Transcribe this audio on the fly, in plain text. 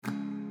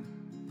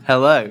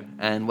Hello,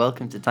 and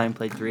welcome to Time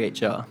Played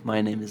 3HR. My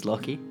name is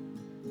Lockie.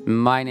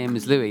 My name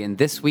is Louis, and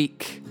this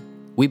week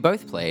we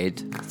both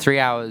played 3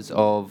 hours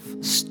of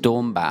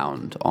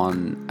Stormbound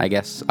on, I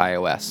guess,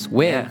 iOS.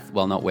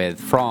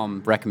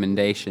 From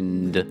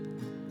recommendation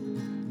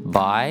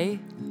by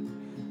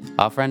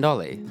our friend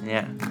Ollie.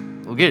 Yeah.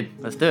 Well, good.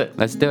 Let's do it.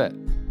 Let's do it.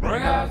 I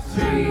got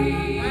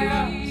three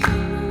more.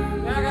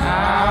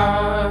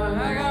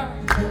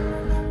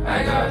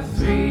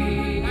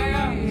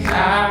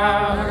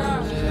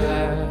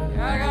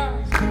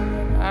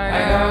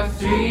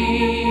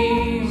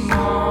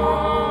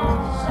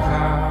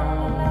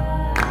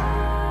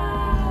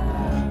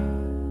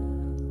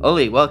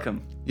 Ollie,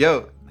 welcome.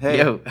 Yo, hey.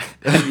 Yo.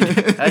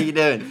 How you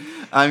doing?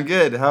 I'm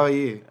good. How are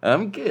you?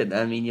 I'm good.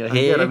 I mean, you're I'm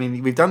here. good. I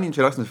mean, we've done the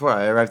introduction before.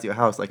 I arrived at your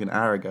house like an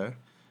hour ago,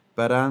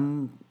 but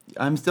I'm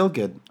still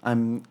good.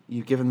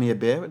 You've given me a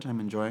beer, which I'm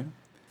enjoying,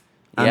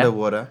 and Yeah. a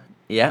water.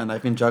 Yeah. And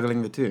I've been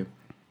juggling the two.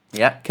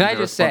 Yeah. Can I In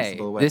a just say,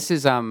 responsible way. this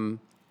is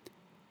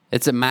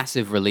it's a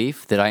massive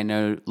relief that I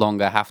no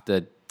longer have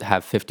to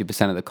have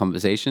 50% of the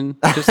conversation.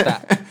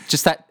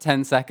 Just that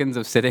 10 seconds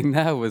of sitting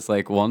there was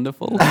like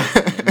wonderful.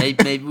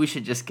 Maybe we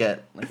should just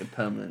get like a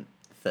permanent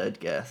third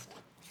guest.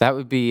 That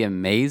would be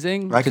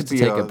amazing. I Just could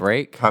to be take a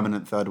break.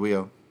 permanent third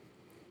wheel.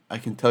 I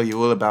can tell you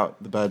all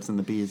about the birds and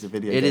the bees of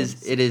video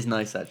games. It is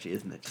nice actually,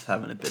 isn't it? Just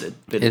having a bit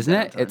Isn't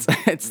of it?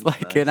 downtime. It's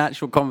like an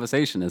actual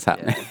conversation is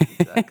happening. Yeah,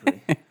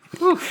 exactly.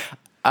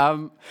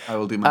 I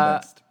will do my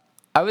best.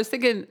 I was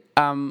thinking,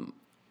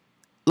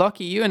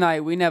 Lockie, you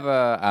and we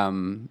never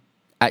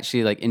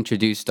actually like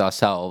introduced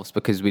ourselves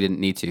because we didn't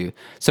need to.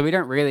 So we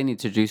don't really need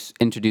to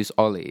introduce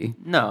Ollie.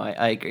 No,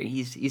 I agree.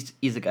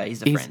 He's a guy.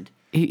 He's a friend.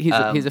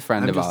 He's a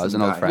friend I'm of just ours,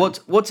 some an old guy. friend.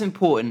 What's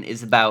important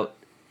is about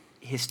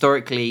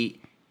historically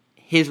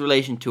his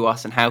relation to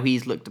us and how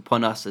he's looked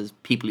upon us as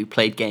people who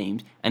played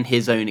games and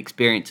his own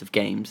experience of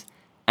games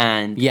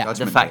and Yeah. the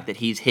Judgment fact Day. that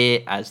he's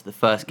here as the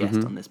first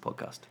guest on this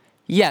podcast.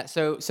 Yeah,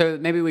 so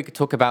maybe we could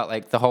talk about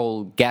like the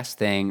whole guest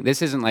thing.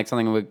 This isn't like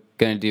something we're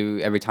going to do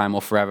every time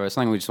or forever. It's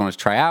something we just want to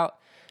try out.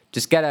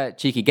 Just get a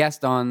cheeky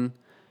guest on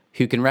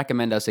who can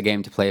recommend us a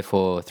game to play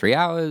for 3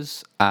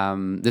 hours.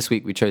 This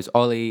week we chose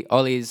Ollie.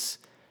 Ollie's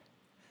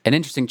an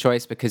interesting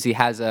choice because he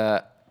has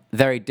a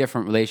very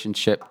different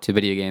relationship to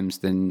video games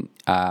than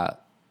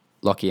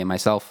Lockie and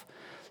myself.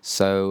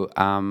 So,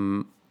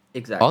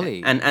 Exactly.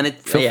 Ollie, and it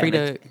feel yeah, free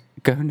and to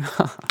go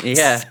nuts.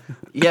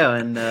 yeah,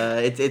 and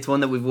it's one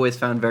that we've always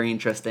found very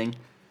interesting,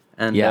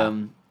 and Yeah.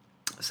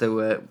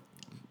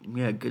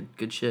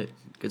 good shit,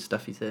 good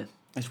stuff he's here.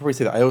 I should probably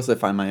say that I also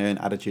find my own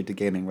attitude to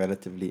gaming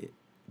relatively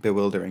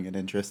bewildering and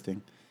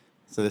interesting.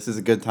 So this is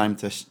a good time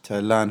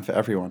to learn for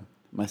everyone,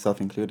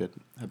 myself included.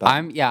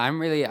 I'm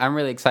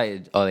really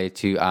excited, Ollie,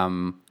 to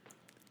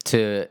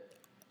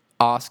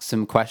ask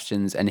some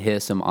questions and hear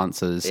some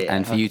answers, Yeah,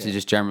 and for you to okay.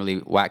 just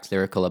generally wax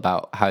lyrical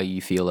about how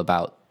you feel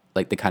about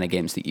like the kind of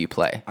games that you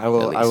play. I at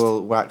will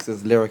least. wax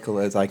as lyrical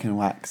as I can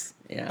wax.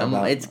 Yeah,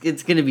 about-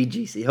 it's gonna be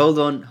juicy. Hold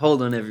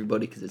on,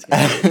 everybody, because it's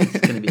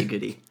gonna be a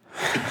goodie.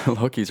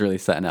 Loki's really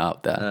setting it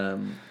up there.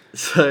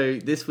 So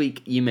this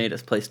week you made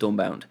us play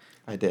Stormbound,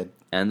 I did.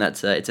 and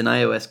that's it's an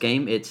iOS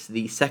game. It's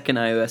the second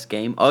iOS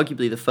game,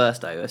 arguably the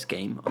first iOS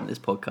game on this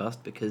podcast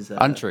because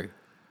Untrue.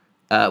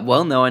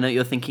 Well, no, I know what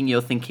you're thinking.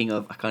 You're thinking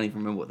of I can't even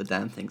remember what the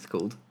damn thing's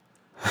called.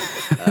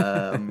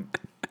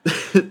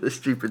 The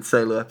stupid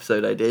solo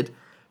episode I did,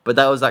 but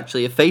that was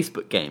actually a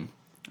Facebook game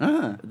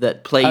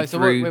that played Oh, so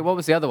through. what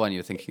was the other one you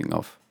were thinking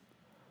of?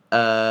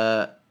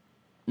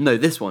 No,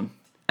 this one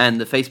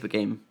and the Facebook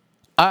game.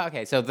 Oh,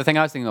 okay. So the thing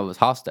I was thinking of was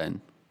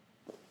Hearthstone,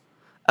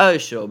 Oh,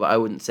 sure, but I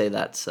wouldn't say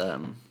that's.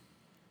 and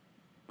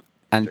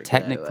Strict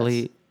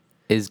technically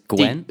is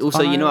Gwent.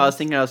 Also, on you know,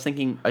 iOS? I was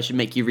thinking I should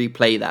make you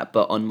replay that,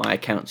 but on my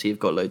account, so you've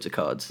got loads of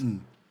cards.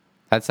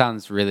 That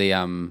sounds really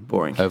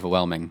Boring.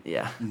 overwhelming.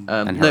 Yeah. And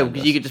No, horrendous.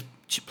 because you could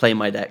just play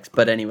my decks.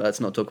 But anyway, let's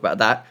not talk about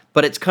that.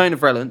 But it's kind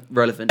of relevant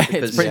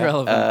because pretty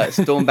relevant.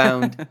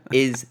 Stormbound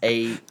is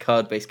a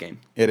card-based game.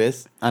 It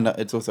is, and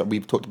it's also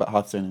we've talked about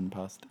Hearthstone in the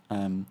past.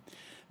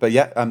 But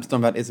yeah,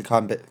 Stormbound is a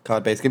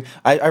card-based game.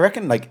 I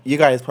reckon like you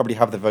guys probably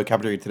have the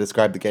vocabulary to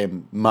describe the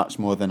game much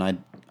more than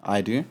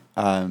I do.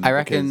 I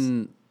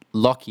reckon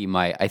Lockie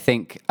might. I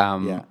think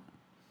Yeah.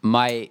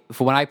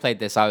 for when I played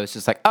this, I was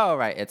just like, oh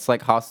right, it's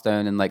like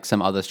Hearthstone and like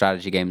some other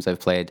strategy games I've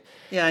played.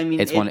 Yeah, I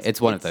mean, It's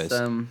one of those.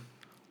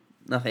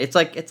 Nothing. It's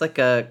like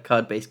a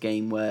card-based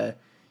game where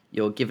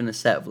you're given a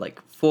set of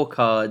like 4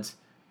 cards.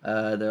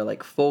 There are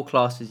like 4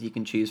 classes you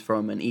can choose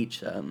from, and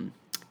each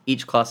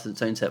class has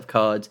its own set of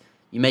cards.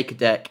 You make a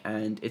deck,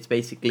 and it's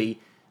basically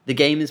the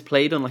game is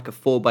played on like a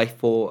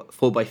 4x4,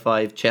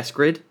 4x5 chess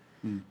grid,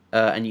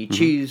 and you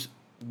choose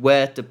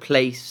where to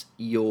place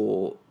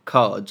your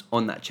cards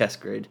on that chess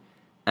grid,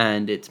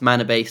 and it's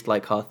mana-based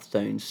like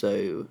Hearthstone,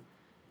 so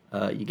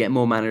you get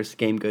more mana as the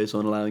game goes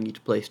on, allowing you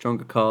to play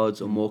stronger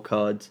cards or more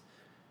cards.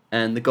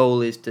 And the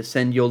goal is to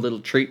send your little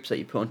troops that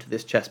you put onto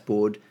this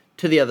chessboard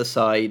to the other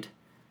side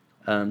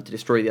to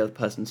destroy the other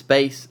person's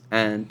base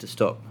and to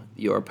stop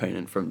your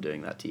opponent from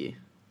doing that to you.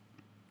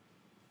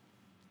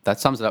 That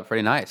sums it up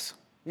pretty nice.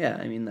 Yeah,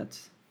 I mean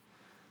that's.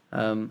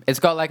 It's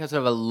got like a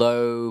sort of a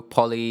low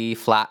poly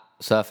flat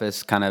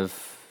surface kind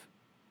of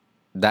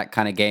that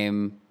kind of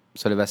game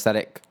sort of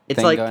aesthetic It's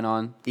thing like going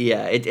on.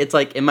 Yeah, it's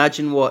like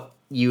imagine what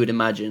you would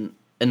imagine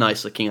a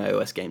nice looking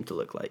iOS game to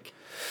look like.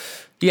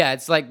 Yeah,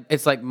 it's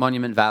like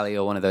Monument Valley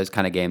or one of those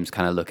kind of games,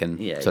 kind of looking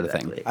Yeah, sort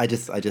exactly. of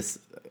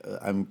thing.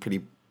 I'm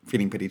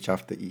feeling pretty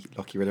chuffed that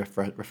Lockie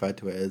referred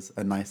to it as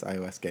a nice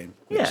iOS game.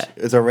 Which Yeah.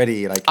 is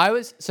already like. That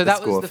was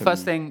score the for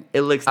first me. thing.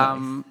 It looks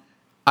nice.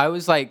 I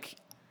was like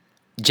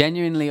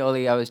genuinely,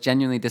 Ollie. I was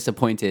genuinely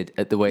disappointed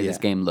at the way this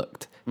Yeah. game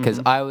looked because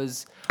I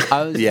was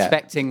Yeah.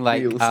 expecting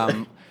like We all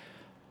say.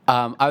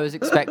 I was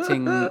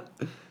expecting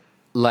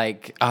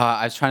like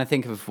I was trying to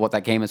think of what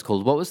that game is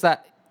called. What was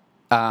that?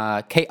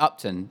 Kate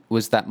Upton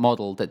was that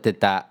model that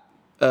did that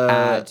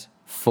ad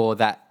for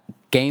that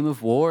Game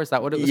of War. Is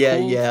that what it was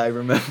called? Yeah, I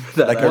remember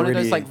that. Like One a of those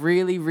really- like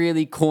really,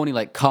 really corny,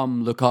 like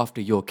 "Come look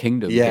after your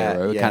kingdom, Yeah,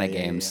 hero" yeah, kind of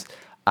yeah, games.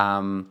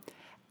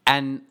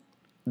 And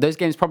those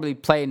games probably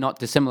play not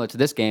dissimilar to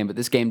this game, but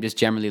this game just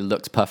generally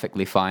looks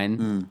perfectly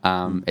fine.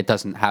 It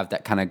doesn't have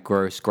that kind of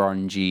gross,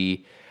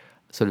 grungy,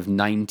 sort of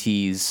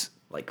 '90s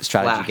Like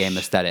strategy Flash. game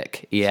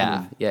aesthetic.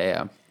 Yeah,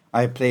 yeah.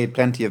 I played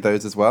plenty of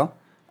those as well.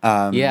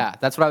 Yeah,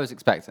 that's what I was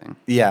expecting.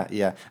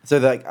 Yeah. So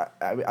like,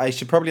 I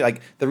should probably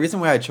like the reason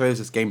why I chose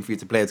this game for you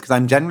to play is because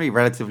I'm generally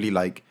relatively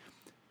like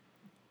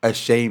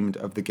ashamed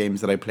of the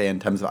games that I play in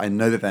terms of I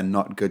know that they're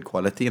not good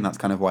quality, and that's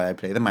kind of why I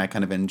play them. I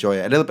kind of enjoy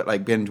it a little bit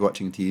like binge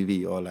watching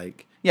TV or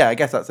like I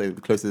guess that's the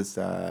closest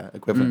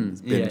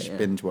equivalent is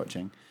binge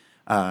watching.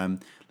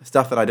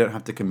 Stuff that I don't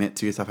have to commit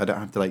to, stuff I don't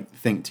have to like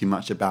think too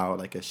much about,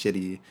 like a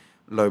shitty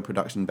low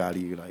production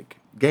value like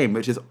game,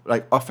 which is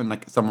like often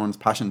like someone's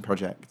passion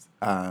project.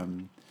 I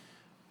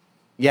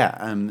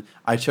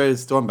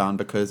chose Stormbound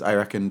because I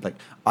reckoned like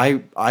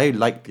I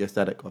liked the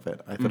aesthetic of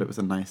it. I thought it was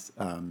a nice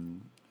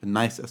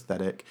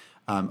aesthetic,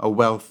 a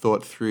well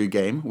thought through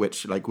game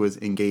which like was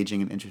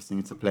engaging and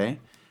interesting to play,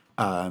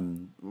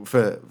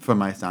 for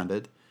my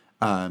standard.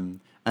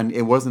 And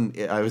it wasn't.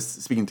 I was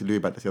speaking to Lou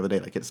about this the other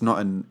day. Like it's not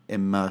an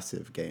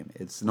immersive game.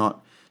 It's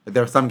not. Like,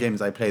 there are some games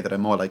I play that are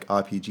more like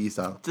RPG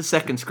style. It's a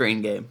second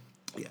screen game.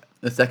 Yeah.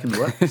 The second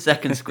what?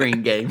 Second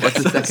screen game. What's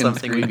the That's second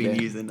something we've screen been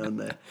game? using on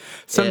there.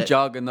 Some Yeah.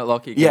 jargon that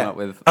Lockie came Yeah. up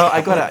with. Oh,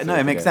 I got it. No,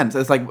 it makes Okay. sense.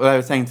 It's like what I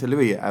was saying to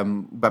Louis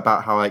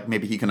about how like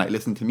maybe he can like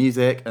listen to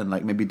music and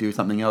like maybe do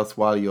something else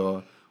while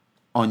you're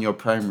on your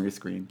primary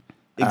screen.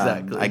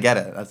 Exactly. I get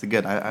it. That's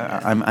good.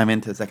 I'm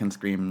into second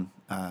screen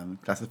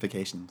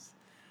classifications.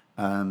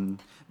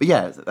 But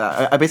yeah,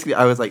 I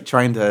was like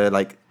trying to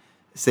like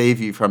save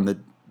you from the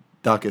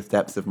darkest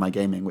depths of my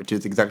gaming, which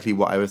is exactly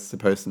what I was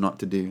supposed not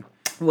to do.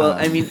 Well,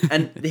 I mean,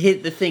 and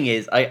the thing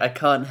is, I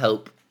can't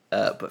help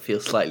but feel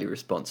slightly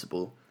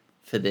responsible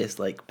for this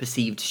like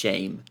perceived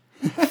shame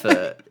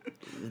for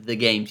the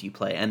games you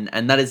play,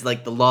 and that is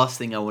like the last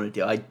thing I want to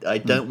do. I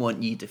don't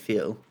want you to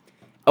feel,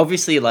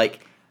 obviously,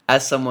 like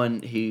as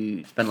someone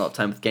who spent a lot of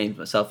time with games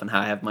myself and how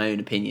I have my own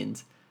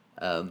opinions.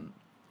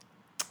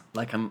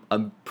 Like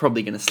I'm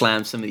probably going to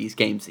slam some of these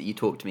games that you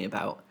talked to me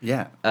about.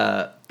 Yeah.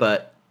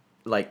 But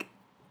like,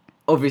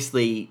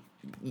 obviously,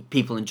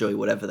 people enjoy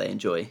whatever they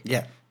enjoy.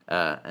 Yeah.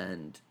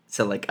 And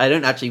so like, I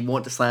don't actually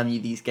want to slam you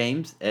these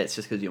games. It's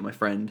just because you're my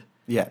friend.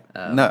 Yeah.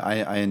 No,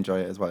 I enjoy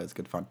it as well. It's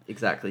good fun.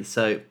 Exactly.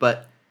 So,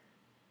 but,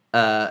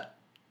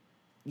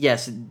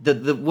 yes,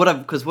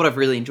 what I've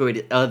really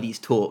enjoyed are these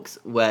talks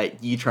where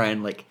you try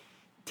and like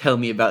tell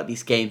me about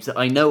these games that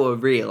I know are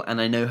real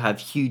and I know have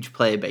huge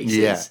player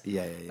bases.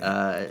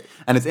 Yeah.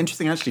 And it's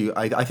interesting actually.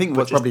 I think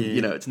what's Just, probably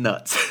it's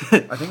nuts. I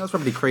think that's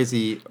probably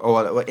crazy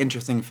or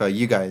interesting for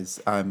you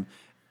guys.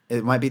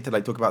 It might be to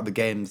like talk about the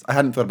games. I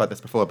hadn't thought about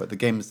this before, but the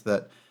games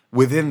that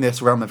within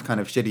this realm of kind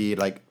of shitty,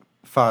 like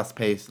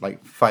fast-paced,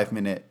 like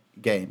 5-minute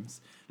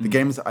games, the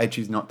games that I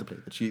choose not to play,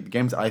 the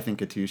games that I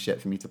think are too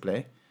shit for me to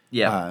play.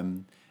 Yeah.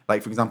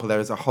 Like for example, there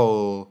is a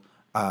whole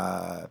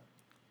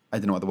I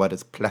don't know what the word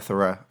is,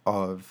 plethora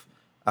of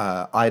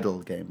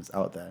idle games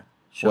out there.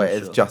 Sure, where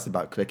it's sure. just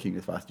about clicking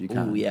as fast as you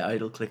can. Oh yeah,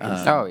 idle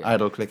clickers. Oh, yeah.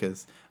 Idle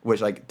clickers,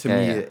 which like to Yeah,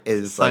 me yeah.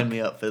 is Sign like,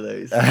 me up for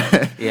those.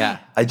 Yeah,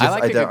 I just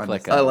like I a don't good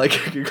clicker. understand. I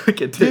like a good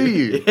clicker too. Do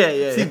you?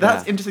 Yeah. See,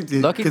 that's interesting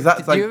to Lockie, because that's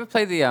did like you ever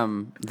play the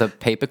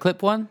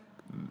paperclip one?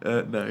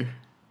 No.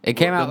 It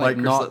came out like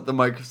not. the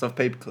Microsoft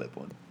Paperclip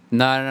one.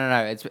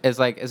 No. It's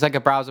like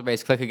a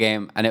browser-based clicker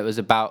game, and it was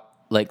about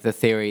like the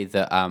theory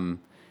that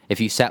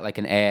if you set like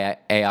an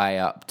AI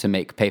up to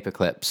make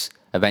paperclips,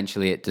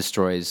 eventually it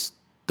destroys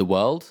the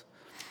world.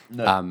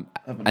 No.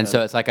 And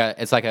so it's like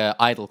a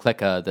idle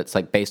clicker that's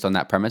like based on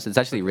that premise. It's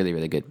actually really,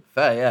 really good.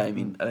 Fair, yeah. I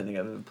mean, I don't think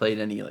I've ever played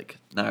any like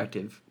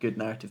good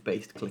narrative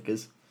based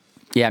clickers.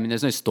 Yeah, I mean,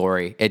 there's no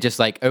story. It just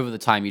like over the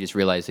time you just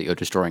realize that you're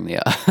destroying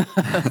the earth.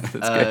 That's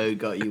good. Oh,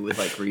 got you with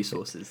like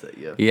resources that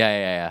you're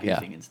Yeah.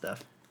 beefing and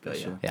stuff. Got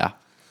you. sure. Yeah.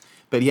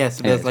 But yes,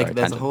 Anyway, there's like sorry,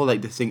 there's tangent. a whole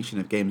like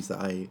distinction of games that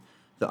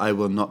I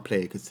will not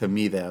play because to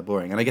me they are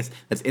boring. And I guess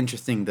it's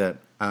interesting that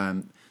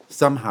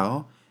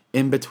somehow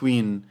in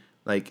between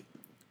like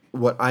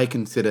what I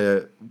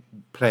consider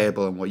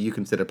playable and what you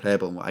consider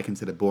playable and what I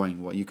consider boring,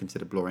 and what you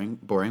consider boring.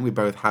 We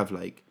both have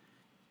like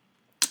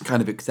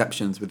kind of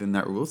exceptions within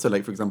that rule. So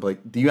like for example, like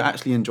do you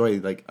actually enjoy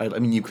like I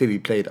mean you clearly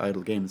played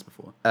idle games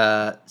before.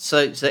 So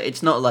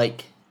it's not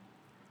like,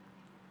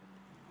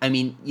 I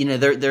mean, you know,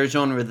 they're a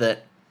genre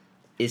that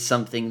is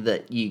something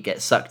that you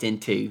get sucked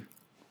into,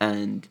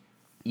 and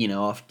you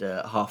know,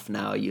 after half an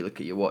hour you look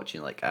at your watch and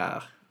you're like,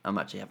 I'm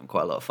actually having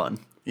quite a lot of fun.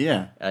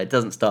 Yeah. It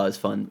doesn't start as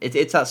fun.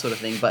 It's that sort of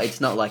thing, but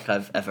it's not like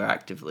I've ever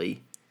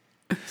actively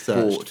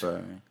Searched bought.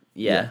 for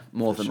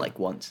More for than sure. like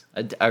once.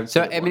 I would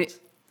So say I mean, once.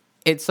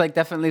 it's like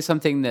definitely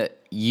something that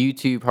you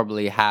two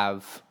probably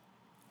have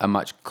a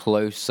much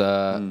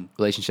closer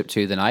relationship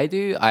to than I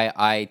do.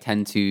 I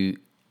tend to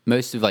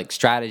most of like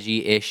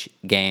strategy-ish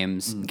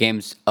games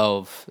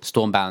of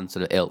Stormbound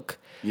sort of ilk.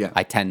 Yeah.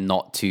 I tend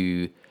not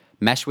to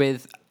mesh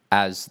with,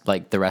 as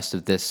like the rest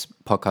of this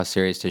podcast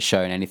series has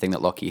shown. Anything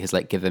that Lockie has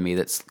like given me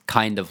that's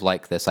kind of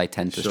like this, I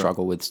tend to Sure.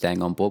 struggle with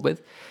staying on board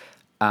with.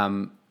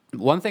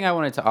 One thing I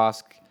wanted to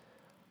ask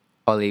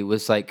Ollie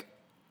was like,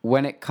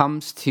 when it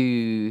comes to,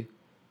 you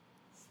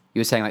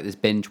were saying like this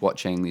binge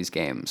watching these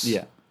games.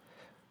 Yeah.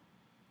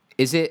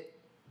 Is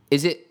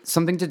it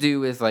something to do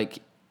with like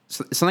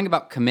something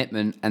about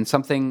commitment and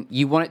something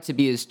you want it to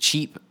be as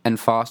cheap and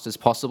fast as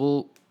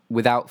possible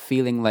without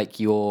feeling like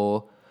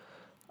you're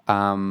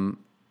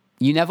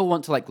you never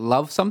want to like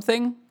love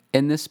something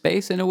in this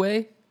space in a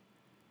way?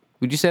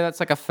 Would you say that's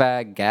like a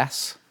fair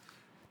guess?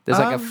 There's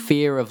like a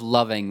fear of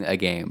loving a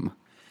game.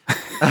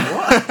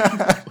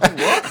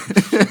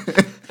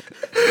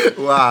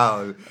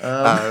 Wow.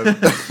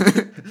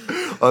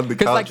 On the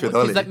couch with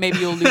Ollie. Because like maybe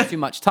you'll lose too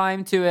much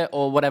time to it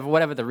or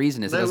whatever the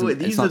reason is. It No, doesn't- it's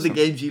these not are the some-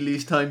 games you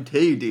lose time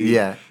to, dude.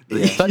 Yeah.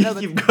 But no,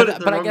 but- You've got it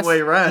the but I wrong guess- way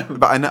around.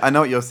 But I know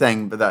what you're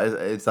saying, but that is,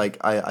 it's like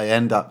I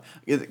end up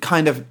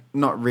kind of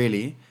not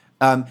really.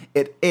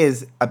 It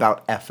is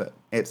about effort.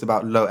 It's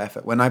about low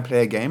effort. When I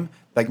play a game,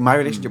 like my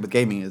relationship with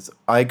gaming is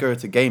I go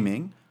to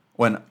gaming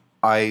when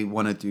I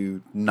want to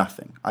do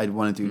nothing. I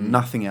want to do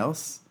nothing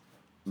else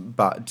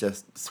but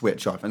just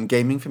switch off. And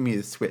gaming for me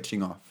is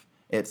switching off.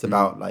 It's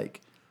about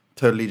like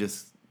totally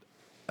just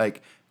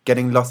like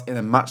getting lost in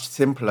a much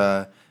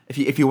simpler.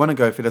 If you want to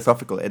go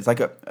philosophical, it's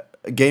like a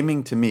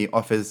gaming to me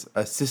offers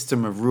a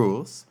system of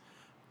rules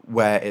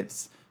where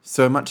it's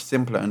so much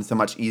simpler and so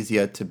much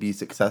easier to be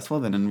successful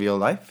than in real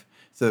life.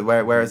 So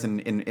whereas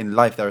in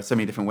life there are so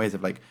many different ways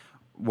of like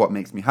what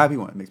makes me happy,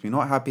 what makes me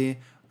not happy,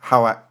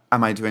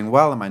 am I doing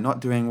well, am I not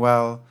doing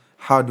well,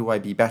 how do I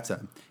be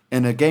better?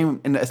 In a game,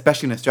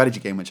 especially in a strategy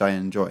game, which I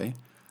enjoy,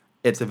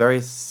 it's a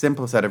very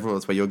simple set of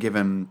rules where you're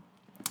given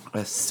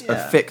a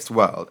fixed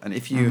world, and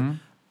if you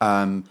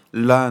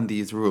learn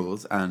these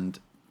rules and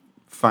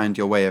find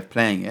your way of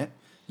playing it,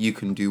 you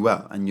can do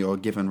well, and you're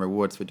given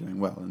rewards for doing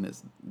well, and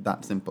it's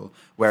that simple.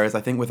 Whereas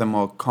I think with a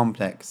more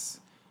complex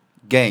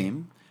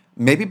game,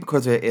 maybe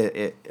because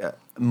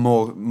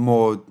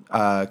more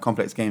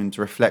complex games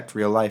reflect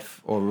real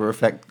life or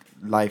reflect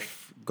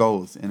life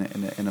goals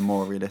in a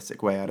more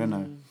realistic way. I don't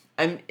know.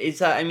 It's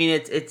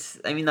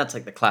that's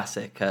like the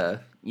classic,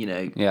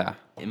 Yeah.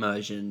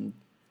 immersion,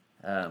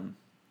 and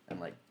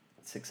like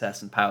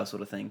success and power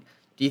sort of thing.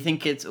 Do you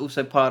think it's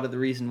also part of the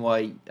reason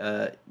why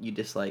you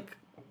dislike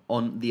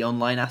on the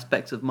online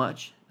aspects of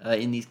much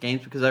in these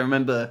games? Because I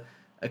remember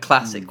a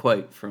classic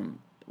quote from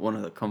one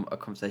of a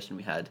conversation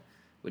we had,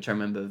 which I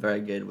remember very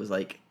good, was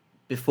like,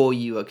 before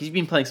you, because you've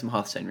been playing some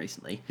Hearthstone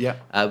recently, Yeah.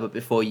 but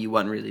before you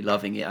weren't really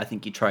loving it. I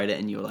think you tried it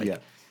and you were like, Yeah.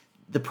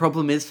 the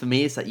problem is for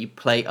me is that you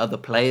play other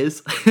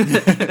players,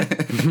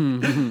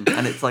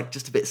 and it's like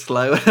just a bit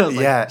slow. And I was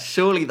Yeah. like,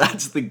 surely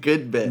that's the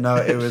good bit. No,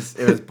 it was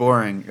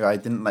boring. I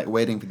didn't like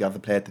waiting for the other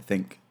player to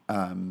think.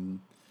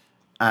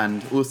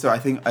 And also, I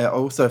think I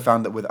also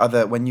found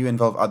that when you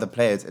involve other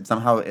players, it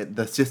somehow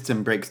the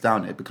system breaks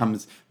down. It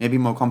becomes maybe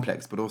more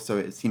complex, but also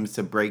it seems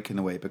to break in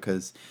a way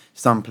because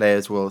some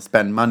players will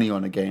spend money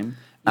on a game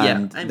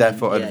and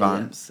therefore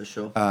advance. for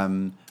sure.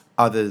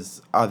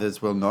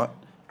 Others will not.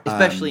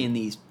 Especially in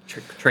these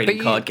trading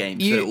But card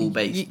games, they're all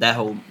based. Their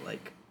whole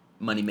like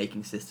money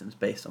making systems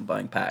based on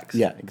buying packs.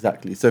 Yeah,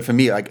 exactly. So for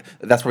me, like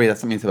that's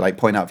something to like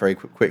point out very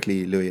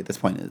quickly, Louis. At this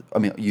point, I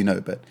mean,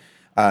 but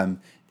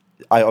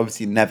I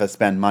obviously never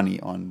spend money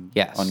on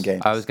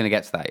games. I was going to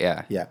get to that.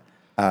 Yeah.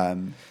 Yeah,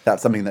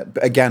 that's something that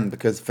again,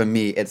 because for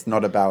me, it's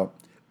not about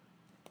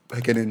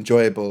like an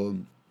enjoyable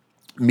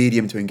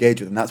medium to engage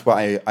with, and that's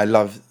why I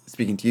love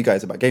speaking to you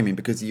guys about gaming,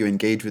 because you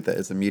engage with it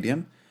as a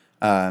medium.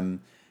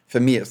 For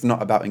me, it's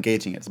not about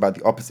engaging; it's about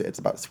the opposite. It's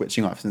about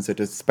switching off. And so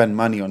to spend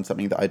money on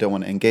something that I don't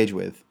want to engage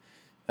with,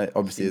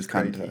 obviously, Seems is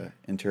kind crazy. of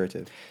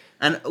intuitive.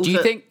 And also, Do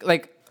you think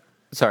like?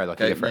 Sorry,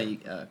 Lucky. Okay, Go for no,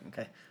 it.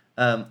 okay.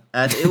 And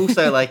it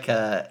also like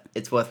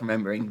it's worth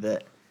remembering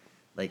that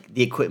like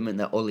the equipment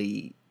that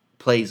Ollie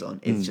plays on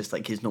is just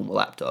like his normal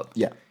laptop.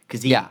 Yeah.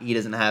 Because Yeah. he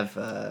doesn't have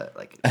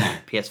like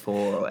PS4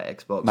 or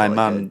Xbox My or like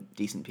mum- a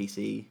decent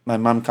PC. My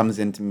mum comes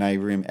into my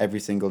room every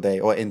single day,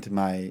 or into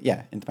my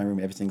room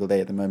every single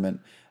day at the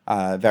moment,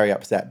 very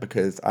upset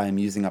because I'm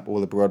using up all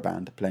the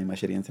broadband playing my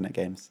shitty internet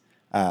games.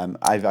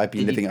 I've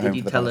been living at home Did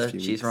you for the tell past her few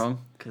she's weeks. wrong?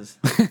 Because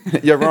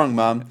You're wrong,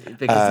 Mum.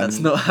 that's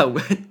not how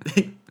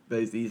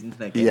these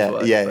internet games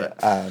work.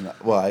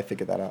 But Well, I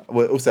figured that out.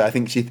 Well, also, I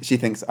think she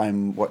thinks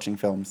I'm watching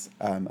films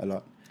a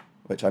lot,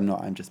 which I'm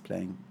not. I'm just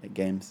playing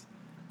games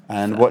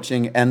and Fair.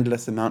 watching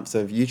endless amounts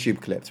of YouTube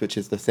clips, which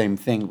is the same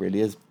thing,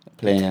 really, as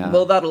playing. Yeah.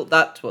 well,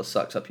 that's what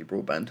sucks up your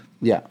broadband.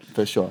 Yeah,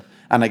 for sure.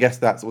 And I guess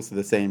that's also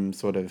the same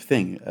sort of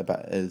thing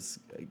about as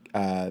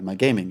my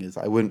gaming is.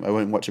 I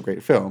won't watch a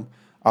great film.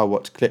 I'll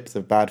watch clips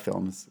of bad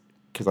films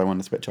because I want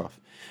to switch off.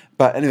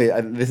 But anyway,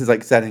 this is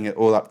like setting it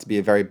all up to be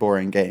a very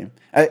boring game.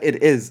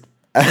 It is,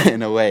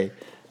 in a way,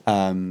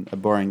 a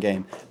boring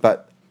game.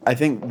 But I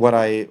think what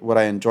I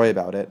enjoy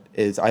about it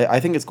is I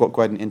think it's got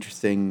quite an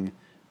interesting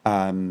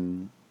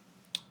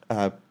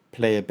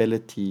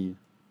playability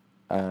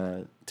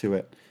to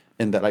it.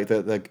 In that, like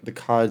the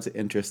cards are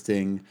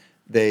interesting.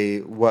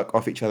 They work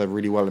off each other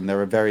really well, and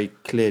there are very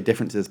clear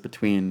differences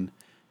between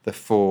the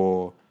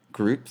four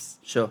groups.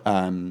 Sure.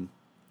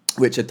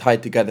 Which are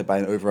tied together by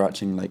an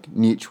overarching like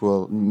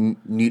neutral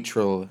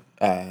Neutral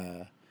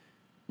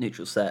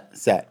set.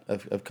 set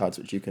of cards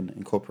which you can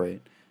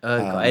incorporate.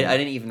 I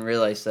didn't even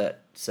realize that.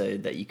 So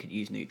that you could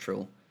use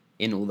neutral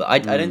in all that. I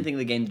don't think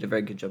the game did a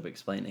very good job of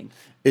explaining.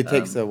 It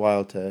takes a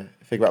while to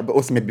figure out, but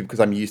also maybe because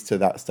I'm used to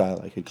that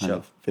style, I could kind Sure.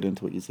 of fit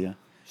into it easier.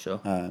 Sure.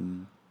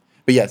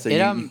 But yeah, so It,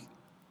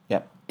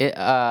 yeah. It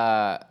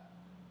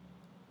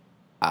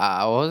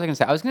what was I gonna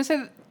say? I was gonna say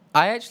that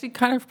I actually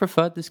kind of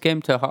preferred this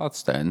game to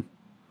Hearthstone.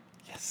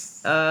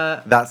 Yes.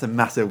 That's a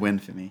massive win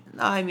for me.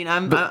 No, I mean,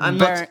 But I'm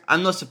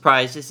not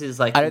surprised. This is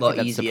like I a don't lot think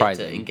that's easier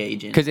surprising to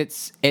engage in. because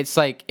it's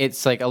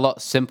like a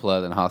lot simpler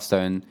than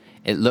Hearthstone.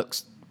 It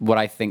looks what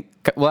I think.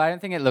 Well, I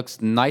don't think it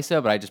looks nicer,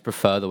 but I just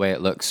prefer the way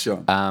it looks.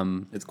 Sure.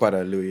 It's quite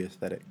a Louis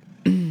aesthetic.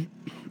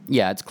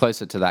 Yeah, it's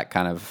closer to that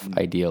kind of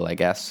ideal, I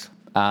guess.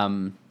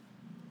 And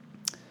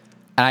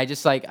I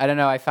just I don't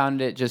know. I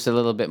found it just a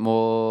little bit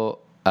more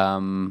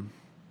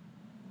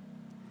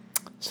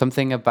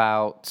something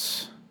about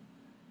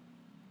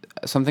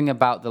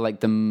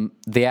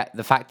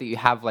the fact that you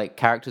have like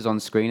characters on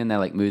screen and they're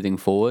like moving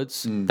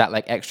forwards. That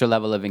like extra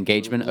level of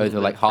engagement Little over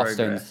bit like of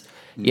Hearthstone. progress.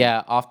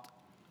 Yeah,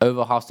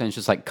 over Hearthstone's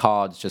just like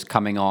cards just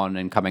coming on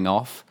and coming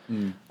off.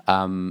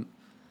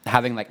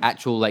 Having like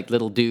actual like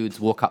little dudes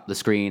walk up the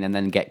screen and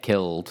then get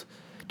killed.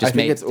 I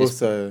think it's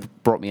also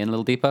brought me in a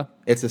little deeper.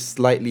 it's a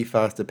slightly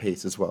faster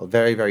pace as well,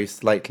 very very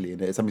slightly,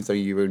 and it's something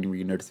you only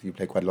really notice if you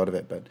play quite a lot of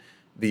it. But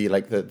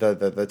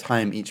the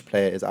time each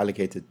player is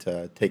allocated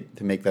to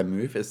make their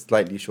move is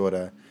slightly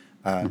shorter,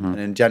 and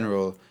in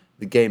general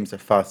the games are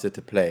faster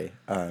to play.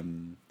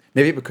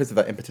 Maybe because of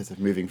that impetus of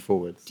moving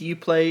forwards. Do you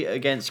play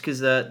against?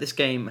 Because this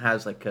game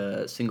has like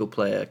a single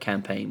player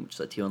campaign, which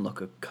lets you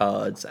unlock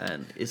cards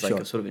and is like Sure.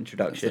 a sort of That's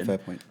introduction, a fair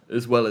point.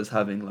 as well as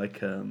having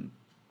like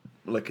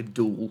a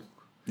duel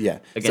Yeah,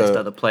 against so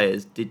other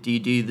players. Do you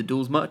do the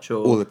duels much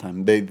or all the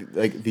time. They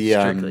like the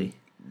strictly?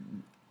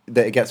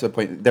 it gets to a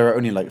point. There are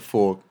only like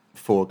four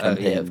campaigns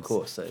yeah, of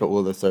course, so- for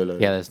all the solo.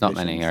 Yeah, there's not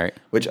many, missions, right?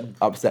 Which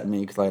upset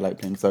me because I like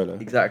playing solo.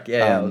 Exactly.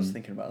 Yeah, I was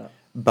thinking about that.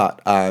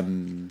 But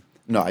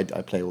no, I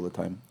play all the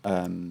time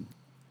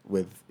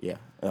with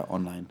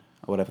online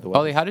or whatever the word.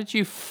 Ollie, how did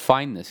you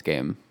find this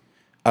game?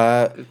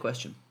 Good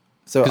question.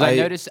 So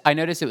Because I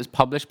noticed it was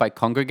published by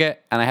Congregate,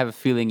 and I have a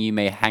feeling you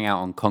may hang out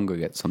on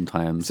Congregate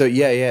sometimes. So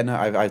no,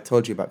 I've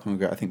told you about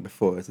Congregate. I think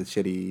before it's a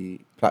shitty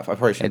platform. I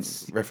probably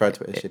shouldn't refer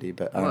to it as shitty,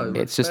 but Well,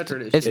 it's just refer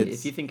to it as it's, shitty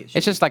if you think it's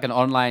it's just like an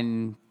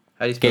online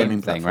How do you spell gaming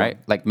it? thing, platform. right?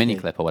 Like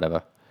Miniclip or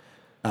whatever.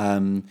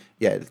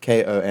 it's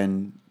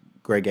KON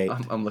Gregate.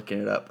 I'm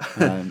looking it up.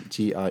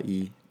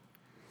 GRE.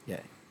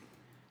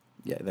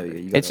 Yeah, there you go.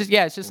 You got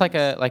It's just like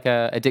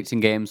a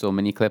Addicting Games or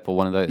Miniclip or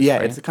one of those. Yeah,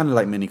 right? it's kind of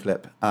like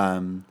Miniclip,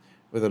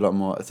 with a lot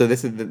more. So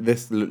this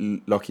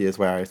Locky is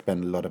where I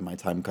spend a lot of my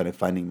time kind of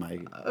finding my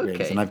games,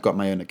 Okay. and I've got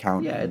my own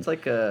account. Yeah, and, it's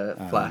like a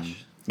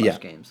flash yeah,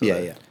 game.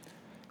 yeah.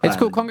 It's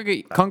cool.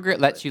 Congregate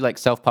lets you like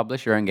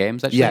self-publish your own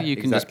games. Actually, Yeah, you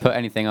can just exactly. put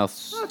anything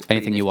else, That's pretty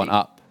anything you want nifty.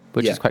 up,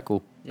 which Yeah. is quite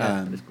cool.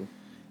 Yeah, it's cool.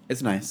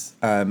 It's nice,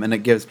 and it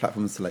gives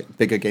platforms to like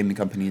bigger gaming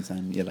companies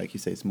and like you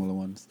say, smaller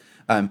ones.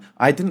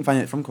 I didn't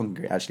find it from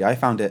Congregate actually. I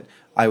found it.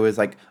 I was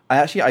like,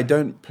 I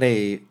don't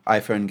play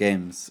iPhone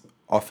games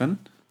often,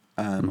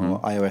 or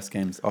iOS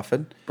games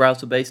often.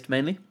 Browser based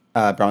mainly.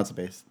 Browser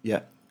based, yeah,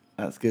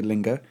 that's good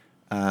lingo.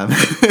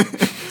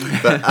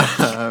 But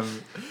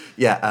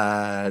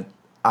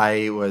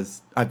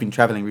I've been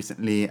traveling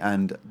recently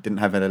and didn't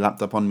have a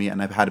laptop on me,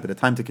 and I've had a bit of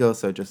time to kill,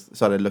 so just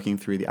started looking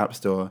through the App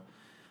Store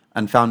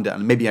and found it,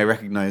 and maybe I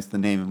recognized the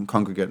name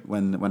Congregate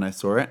when I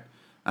saw it.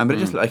 But it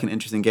just looked like an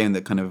interesting game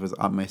that kind of was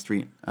up my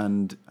street,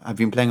 and I've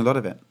been playing a lot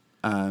of it.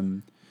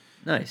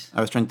 Nice.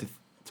 I was trying to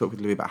talk with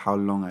Louis about how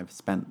long I've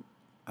spent.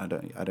 I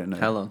don't know.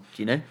 How long?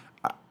 Do you know?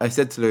 I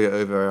said to Louis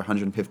over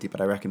 150, but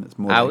I reckon it's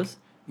more. Hours?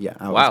 Yeah,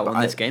 hours. Wow, But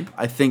on this game?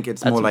 I think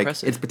it's That's more like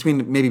impressive. it's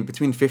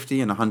between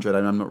 50 and 100.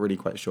 I'm not really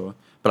quite sure.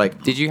 But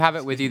like, Did you have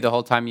it with you the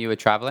whole time you were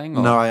traveling?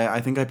 Or? no,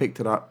 I think I picked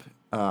it up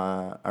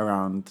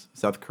around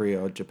South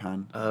Korea or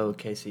Japan. Oh,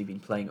 okay. So you've been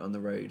playing it on the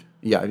road.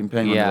 Yeah, I've been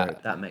playing on Yeah. the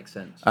road. That makes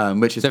sense.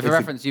 Which is So for it's a-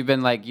 reference, you've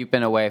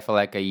been away for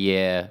like a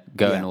year,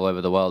 going Yeah. all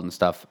over the world and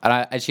stuff. And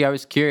I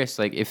was curious,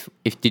 like if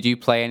did you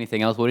play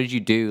anything else? What did you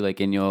do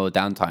like in your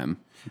downtime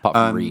apart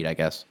from read? I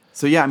guess.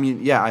 So yeah, I mean,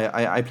 yeah,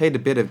 I played a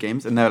bit of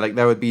games, and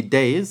there would be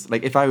days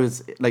like if I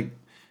was like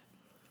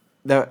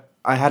there.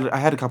 I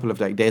had a couple of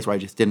like days where I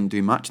just didn't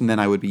do much, and then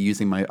I would be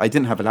using I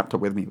didn't have a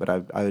laptop with me, but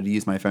I would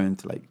use my phone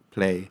to like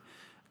play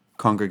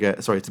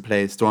to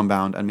play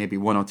Stormbound and maybe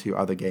one or two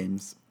other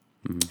games,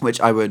 which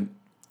I would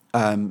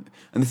and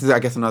this is I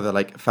guess another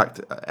like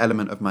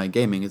element of my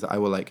gaming is that I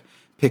will like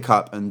pick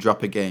up and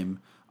drop a game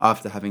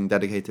after having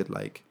dedicated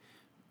like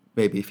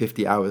maybe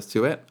 50 hours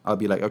to it. I'll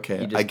be like,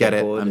 okay, You just I get get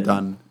it, bored I'm and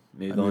done,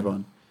 move I move on.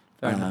 on.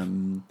 Fair enough.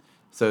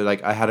 So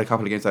like I had a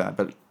couple of games like that,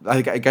 but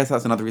I guess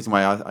that's another reason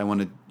why I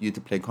wanted you to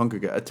play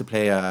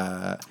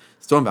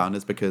Stormbound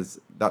is because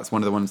that's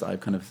one of the ones that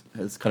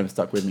has kind of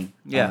stuck with me.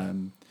 Yeah.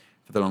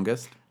 For the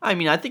longest. I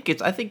mean, I think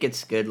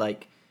it's good.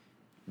 Like,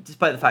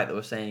 despite the fact that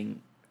we're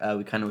saying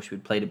we kind of wish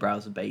we'd played a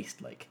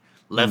browser-based like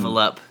level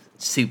up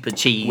super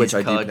cheese Which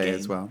I do card play game.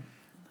 as well.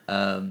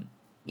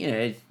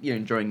 If you're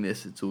enjoying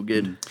this, it's all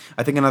good.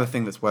 I think another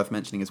thing that's worth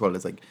mentioning as well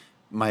is like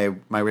my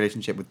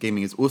relationship with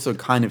gaming is also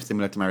kind of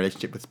similar to my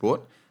relationship with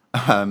sport.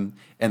 In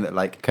that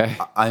like Okay.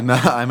 I'm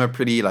a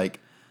pretty like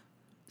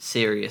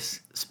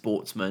Serious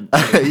sportsman,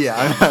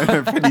 yeah I'm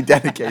a pretty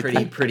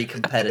dedicated pretty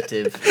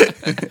competitive.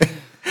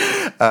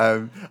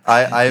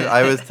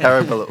 I was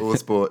terrible at all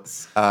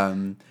sports,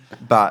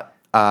 but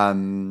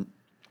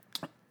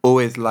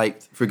always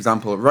liked, for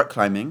example, rock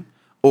climbing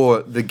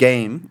or the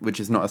game, which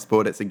is not a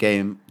sport, it's a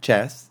game,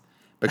 chess,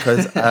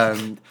 because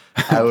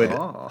I would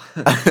Oh.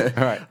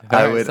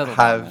 I would settle down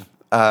have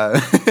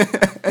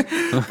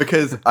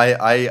because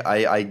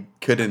I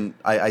couldn't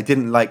I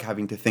didn't like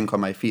having to think on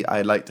my feet.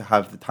 I like to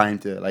have the time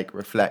to like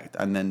reflect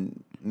and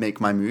then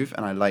make my move,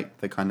 and I like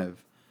the kind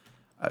of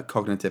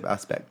cognitive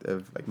aspect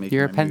of like making.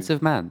 You're a my move.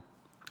 pensive man.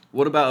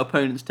 What about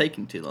opponents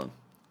taking too long?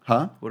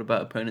 Huh? What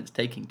about opponents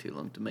taking too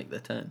long to make their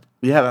turn?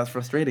 Yeah, that's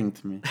frustrating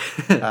to me.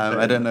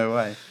 I don't know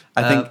why.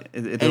 I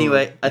think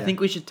Anyway, I yeah. think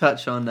we should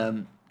touch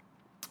on.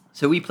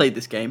 So we played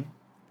this game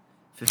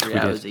for 3 We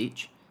did. hours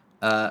each.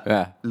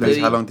 Yeah. Lewis,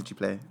 Really- how long did you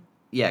play?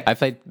 Yeah, I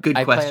played. Good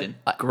I played- question.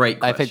 I- Great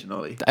I played- question,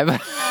 Ollie. I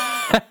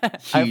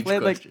Huge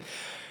played question.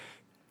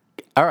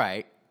 all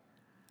right.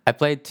 I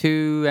played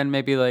 2 and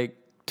maybe like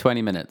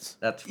 20 minutes.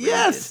 That's really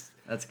Yes!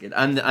 good. That's good.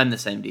 I'm the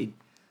same dude.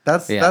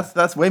 Yeah.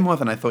 That's way more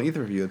than I thought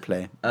either of you would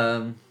play.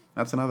 Um,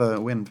 That's another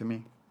win for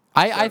me.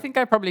 I think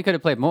I probably could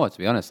have played more, to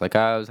be honest. Like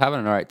I was having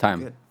an alright time.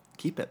 Good.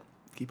 Keep it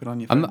on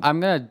your phone. I'm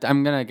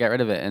gonna get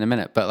rid of it in a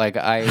minute, but like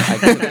I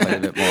could have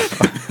played a bit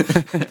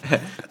more.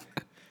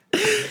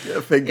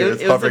 Your finger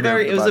is it was hovering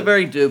over the a button.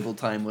 very doable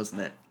time,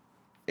 wasn't it?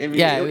 I mean,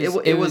 Yeah, it it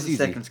was was a easy.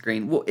 second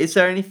screen. Is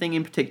there anything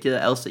in particular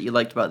else that you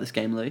liked about this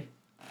game, Louis?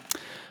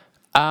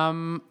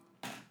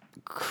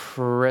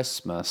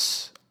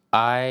 Christmas.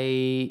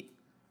 I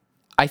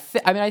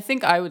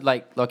think I would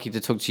like Lockie to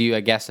talk to you,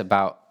 I guess,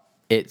 about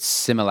its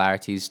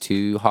similarities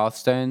to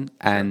Hearthstone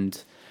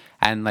and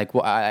like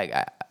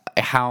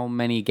how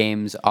many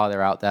games are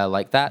there out there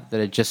like that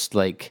are just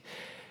like,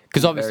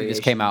 because obviously this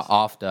came out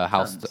after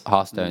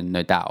Hearthstone,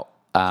 no doubt.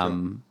 But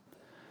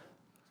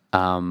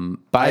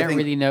I don't think-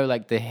 really know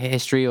like the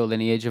history or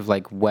lineage of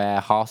like where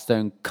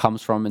Hearthstone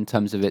comes from in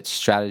terms of its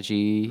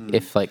strategy.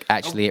 If like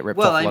actually it ripped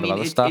off a lot of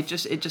other stuff.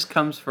 it just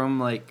comes from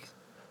like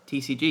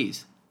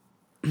TCGs,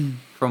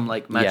 from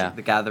like Magic Yeah.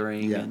 the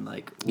Gathering Yeah. and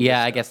like. all Yeah,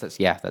 this I stuff.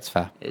 guess that's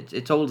fair.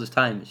 It's old as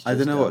time. It's I don't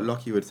just, know what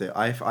Lockie would say.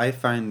 I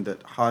find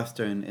that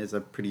Hearthstone is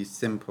a pretty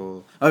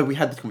simple. Oh, we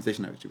had this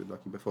conversation actually with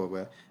Lockie before,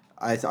 where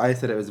I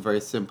said it was a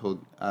very simple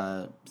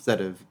set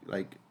of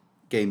like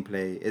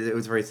gameplay. It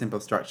was a very simple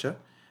structure,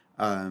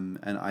 and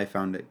I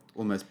found it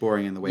almost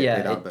boring in the way it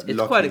played out. But it's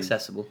Lockie, quite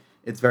accessible.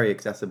 It's very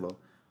accessible.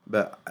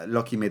 But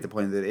Lockie made the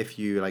point that if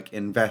you like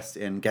invest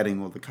in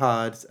getting all the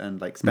cards and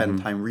like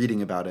spend time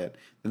reading about it,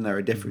 then there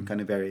are different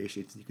kind of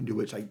variations you can do,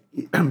 which like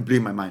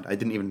blew my mind. I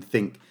didn't even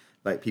think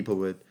like people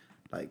would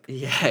like.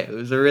 Yeah, it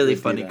was a really Would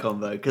do funny that.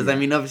 combo because Yeah. I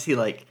mean, obviously,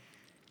 like,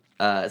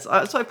 so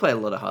I play a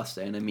lot of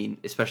Hearthstone. I mean,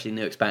 especially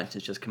new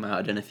expansions just come out.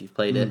 I don't know if you've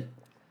played it.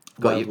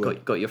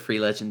 Got your free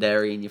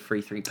legendary and your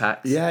free 3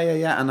 packs. Yeah,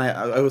 and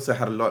I also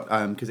had a lot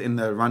because in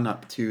the run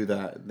up to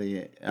the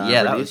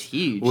Yeah, that release, was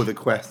huge. All the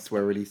quests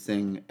were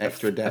releasing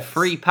extra a decks.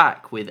 free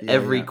pack with Yeah,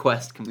 every yeah.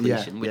 quest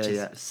completion, Yeah, which yeah, is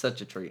yeah.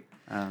 such a treat.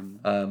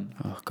 Oh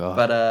god.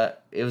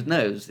 But it was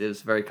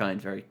very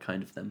kind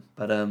of them.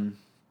 But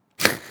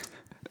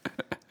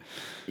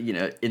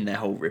in their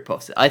whole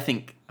rip-offs, I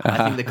think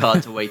the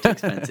cards are way too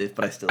expensive,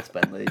 but I still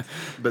spend loads.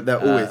 But they're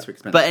always too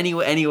expensive. But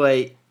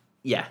anyway,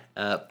 yeah.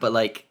 But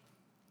like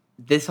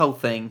this whole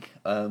thing,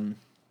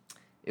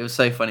 it was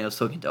so funny. I was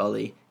talking to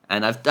Ollie,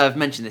 and I've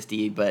mentioned this to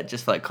you, but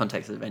just for like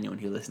context of anyone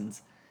who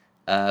listens,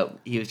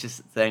 he was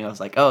just saying, I was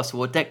like, oh, so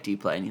what deck do you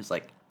play? And he was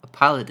like, a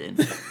paladin.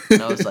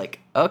 And I was like,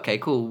 okay,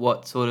 cool.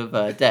 What sort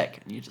of deck?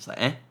 And you're just like,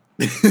 eh.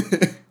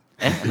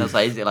 And I was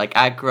like, is it like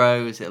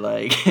aggro? Is it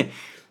like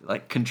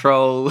like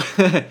control.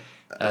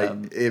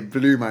 It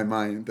blew my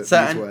mind that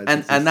So these words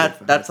existed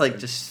for that's like Hearthstone.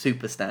 just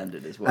super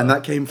standard as well. And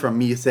that came from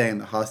me saying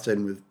that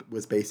Hearthstone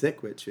was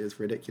basic, which is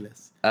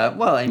ridiculous.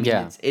 Well, I mean,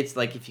 Yeah. it's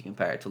like if you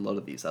compare it to a lot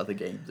of these other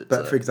games, it's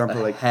But for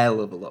example, a like, hell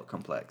of a lot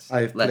complex.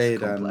 I've less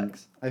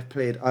complex.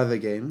 played other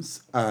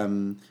games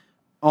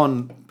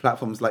on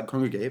platforms like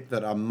Congregate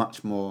that are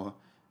much more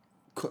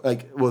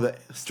that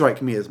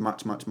strike me as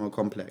much more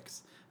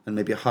complex and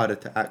maybe harder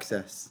to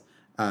access.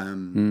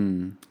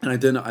 And I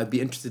don't know. I'd be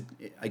interested.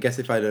 I guess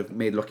if I'd have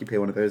made Lockie play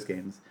one of those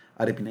games,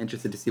 I'd have been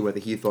interested to see whether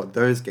he thought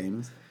those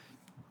games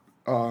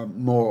are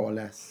more or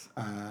less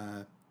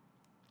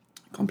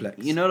complex.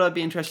 You know what I'd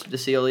be interested to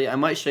see, Ollie? I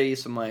might show you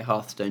some of my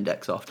Hearthstone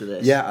decks after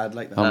this. Yeah, I'd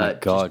like that. Oh my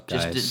God,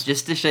 just, guys.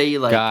 Just to show you,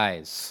 like,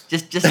 Guys.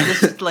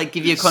 just like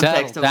give you a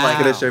context of Settle like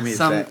down. Gonna show me his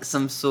some decks.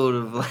 some sort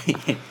of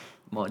like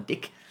more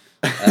dick.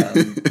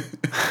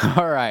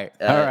 All right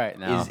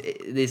now.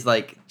 Is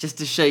like just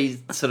to show you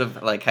sort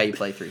of like how you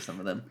play through some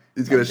of them.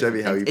 He's gonna show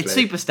me how you It's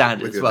play super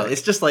standard with as your well. decks.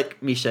 It's just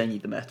like me showing you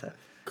the meta.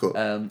 Cool.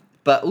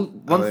 But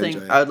one I'll thing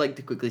enjoy it. I would like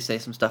to quickly say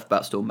some stuff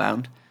about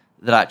Stormbound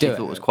that I actually Do it.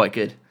 thought was quite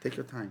good. Take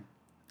your time.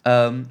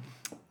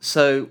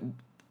 So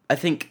I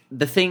think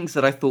the things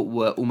that I thought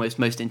were almost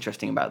most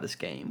interesting about this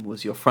game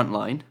was your front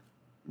line.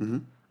 Mm-hmm.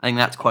 I think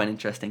that's quite an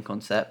interesting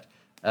concept.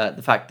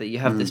 The fact that you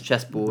have this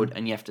chessboard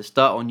and you have to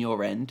start on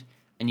your end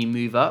and you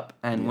move up,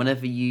 and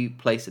whenever you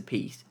place a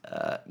piece,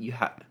 you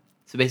have.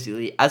 So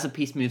basically, as a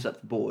piece moves up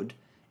the board,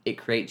 it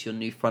creates your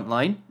new front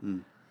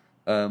line.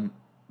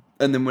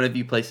 And then whenever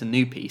you place a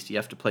new piece, you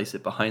have to place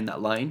it behind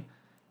that line.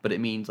 But it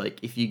means like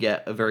if you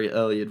get a very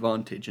early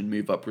advantage and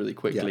move up really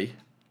quickly,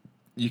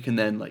 you can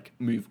then like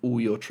move all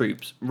your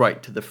troops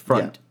right to the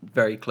front,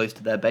 very close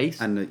to their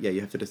base. And you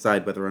have to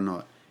decide whether or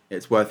not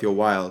it's worth your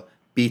while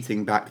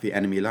beating back the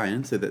enemy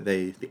line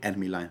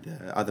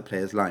the other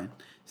player's line,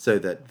 so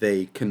that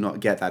they cannot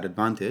get that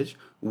advantage,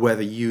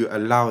 whether you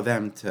allow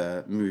them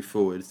to move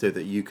forward so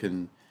that you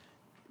can,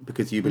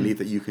 because you believe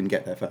that you can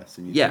get there first.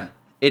 And you can.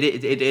 It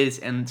is.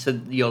 And so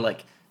you're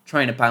like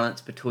trying to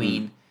balance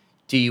between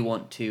do you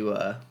want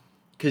to,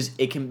 because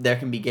there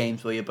can be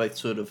games where you're both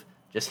sort of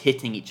just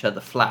hitting each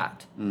other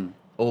flat,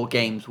 or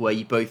games where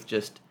you both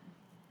just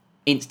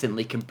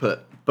instantly can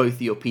put both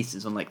of your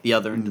pieces on like the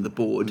other end of the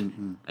board,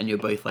 and you're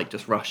both like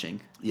just rushing.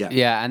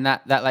 Yeah, and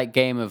that like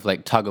game of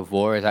like tug of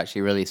war is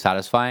actually really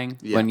satisfying.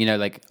 Yeah. When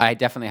like I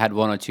definitely had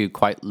one or two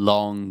quite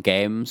long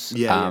games.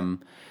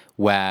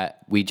 Where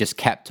we just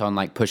kept on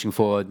like pushing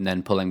forward and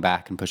then pulling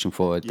back and pushing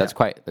forward. That's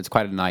quite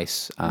a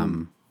nice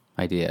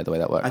idea, the way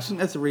that works. I think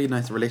that's a really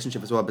nice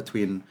relationship as well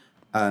between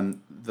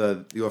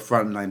your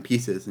frontline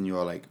pieces and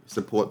your like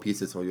support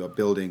pieces or your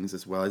buildings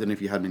as well. I don't know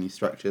if you had many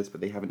structures,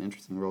 but they have an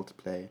interesting role to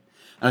play.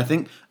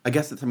 And I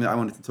guess that's something that I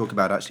wanted to talk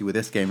about actually with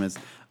this game is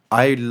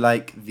I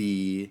like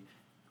the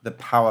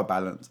power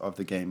balance of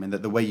the game, and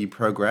that the way you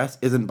progress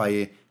isn't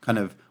by kind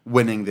of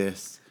winning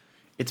this.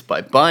 It's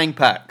by buying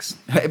packs.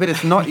 But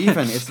it's not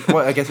even. It's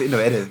well, I guess it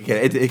is.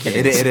 Okay,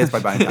 it is by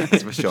buying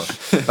packs for sure.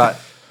 But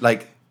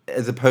like,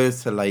 as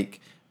opposed to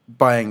like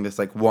buying this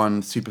like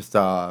one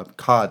superstar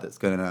card that's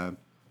gonna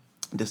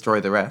destroy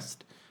the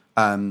rest,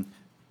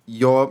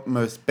 your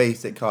most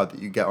basic card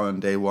that you get on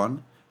day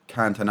one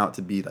can turn out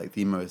to be like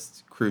the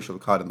most crucial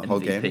card in the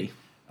whole MVP.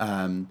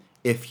 game.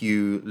 If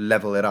you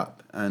level it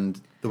up, and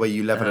the way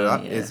you level it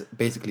up is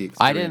basically experience.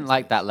 I didn't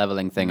like that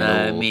leveling thing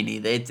at all. Me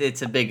neither.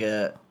 It's a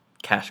bigger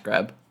cash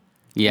grab.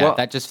 Yeah, Well,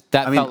 that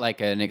I mean- felt like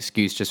an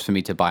excuse just for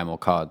me to buy more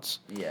cards.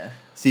 Yeah.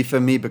 See,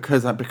 for me,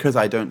 because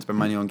I don't spend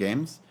money on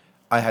games,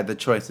 I had the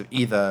choice of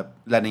either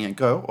letting it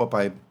go or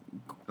by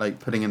like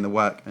putting in the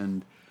work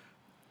and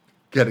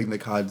getting the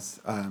cards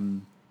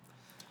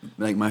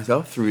like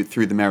myself through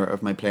the merit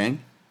of my playing,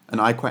 and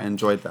I quite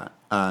enjoyed that.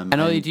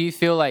 And Ollie, do you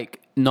feel like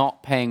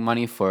not paying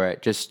money for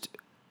it,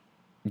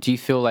 do you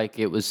feel like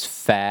it was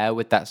fair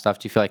with that stuff?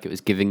 Do you feel like it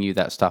was giving you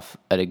that stuff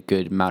at a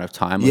good amount of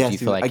time? Or do you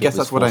feel like I guess it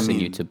was that's what I forcing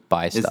mean. you to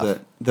buy is stuff?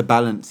 that the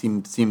balance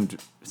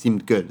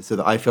seemed good, so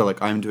that I feel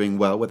like I'm doing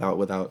well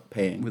without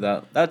paying.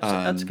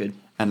 That's good.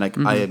 And like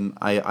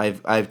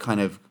I've kind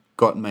of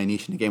gotten my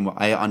niche in the game where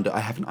I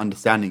have an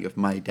understanding of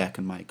my deck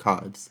and my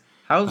cards.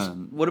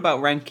 What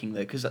about ranking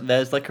though? Because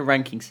there's like a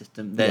ranking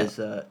system. There's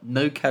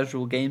no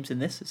casual games in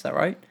this. Is that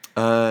right?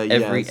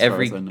 Every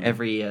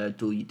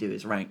duel you do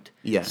is ranked.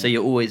 Yeah. So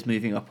you're always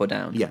moving up or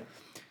down. Yeah.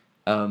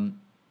 Do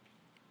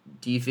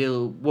you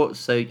feel what?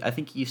 So I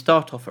think you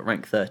start off at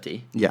rank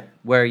 30. Yeah.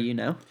 Where are you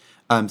now?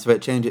 So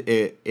it changes.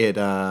 It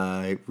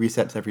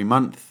resets every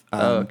month.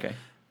 Okay.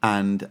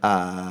 And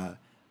Why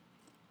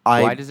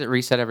does it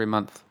reset every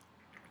month?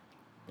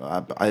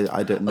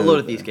 I don't know. A lot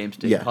of these games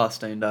do. Yeah.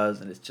 Hearthstone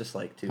does, and it's just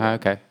like too.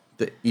 Okay.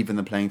 Even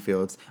the playing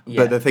fields.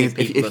 Yeah, But the thing is,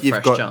 give people if a you've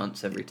fresh got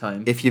chance every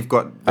time. if you've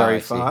got very I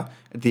see. far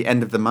at the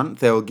end of the month,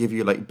 they'll give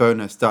you like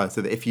bonus stars,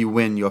 so that if you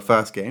win your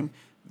first game,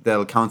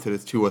 they'll count it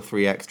as 2 or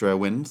 3 extra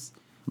wins.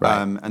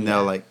 Right. And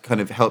they'll like kind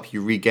of help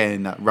you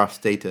regain that rough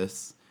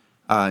status.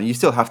 You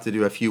still have to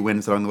do a few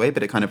wins along the way,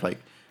 but it kind of like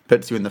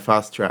puts you in the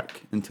fast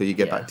track until you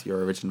get Yeah. back to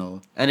your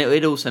original. And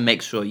it also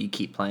makes sure you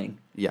keep playing.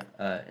 Yeah.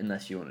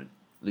 Unless you want to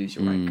lose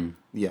your rank.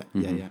 Yeah.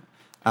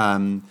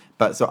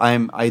 But so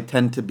I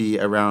tend to be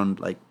around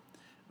like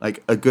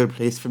a good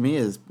place for me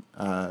is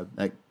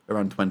like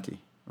around 20,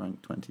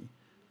 rank 20.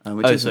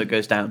 Which Oh, so it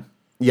goes down.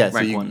 yeah, so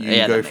rank you, one. you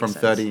Yeah, go that from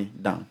makes sense. 30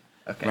 down.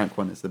 Okay. Rank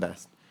 1 is the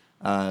best.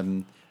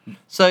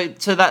 So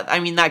that, I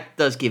mean, that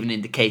does give an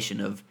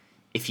indication of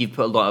if you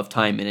put a lot of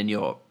time in and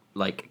you're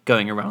like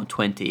going around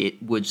 20,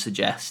 it would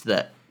suggest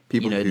that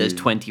People there's who-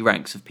 20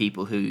 ranks of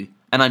people who,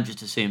 and I'm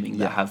just assuming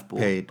that Yeah, have bought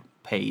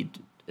paid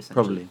essentially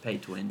Probably.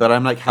 paid to win. But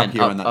I'm, like, and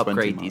happier on that 20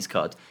 upgrade mark. these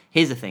cards.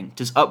 Here's the thing: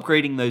 does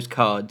upgrading those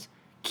cards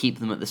keep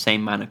them at the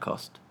same mana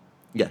cost?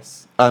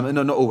 Yes. No,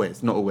 not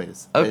always. Not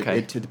always. Okay.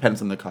 It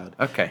depends on the card.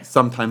 Okay.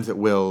 Sometimes it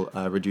will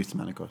reduce the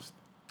mana cost.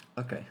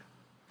 Okay.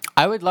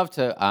 I would love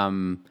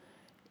to,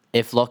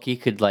 if Lockie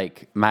could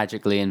like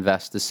magically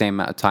invest the same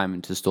amount of time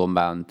into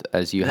Stormbound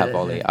as you have,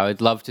 Ollie. I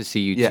would love to see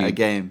you Yeah, two a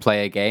game.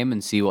 play a game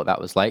and see what that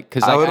was like.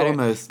 Because I would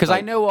almost, because I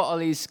like- know what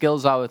Ollie's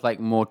skills are with like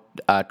more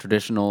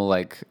traditional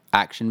like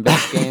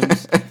action-based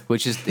games,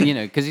 which is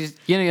because he's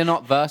you're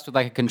not versed with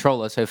like a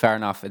controller, so fair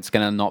enough. It's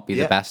gonna not be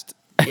the Yeah. best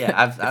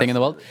Yeah, thing in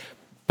the world.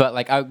 But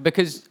like,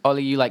 because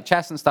Ollie, you like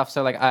chess and stuff,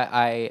 so like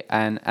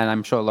and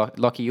I'm sure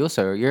Lockie,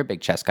 you're a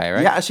big chess guy,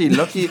 right? Yeah, actually,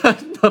 Lucky.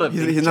 Not a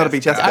big he's not a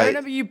big chess chess guy. I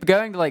remember you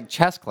going to like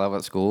chess club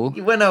at school.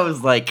 When I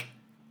was like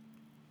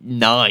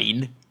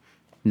 9,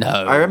 No,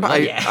 I remember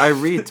Yeah. I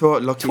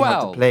re-taught Lucky how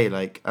 12. to play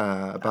like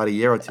about a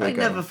year or two I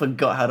ago. never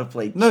forgot how to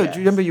play. No, chess. do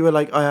you remember you were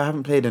like, I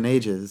haven't played in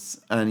ages,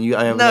 and you?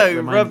 I No,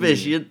 reminded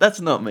rubbish. You. That's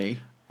not me.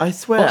 I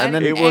swear, Well, and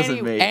then It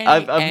wasn't me.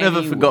 I've never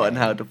anyway. forgotten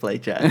how to play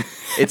chess.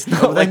 It's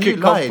not Well, then like you a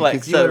lied, complex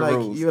 'cause you set were of like-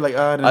 rules. you were like,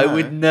 "Oh, I don't I know."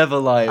 would never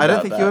lie. I About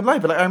don't think you would lie,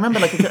 but like, I remember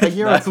like a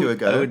year or two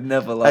ago. I would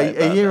never lie. A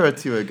about year that. or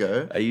two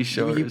ago. Are you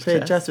sure You, it was played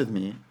chess? chess with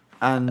me,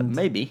 and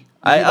Maybe.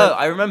 like-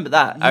 I remember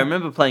that. I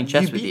remember playing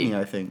chess you with beat you. me,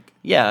 I think.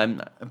 Yeah.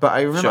 I'm. But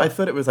I remember Sure. I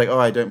thought it was like, oh,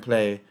 I don't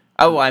play.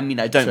 Oh, I mean,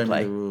 I Show don't me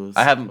play. the rules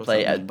I haven't or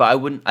played, something. but I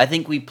wouldn't. I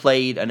think we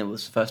played, and it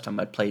was the first time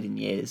I'd played in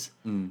years.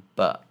 Mm.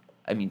 But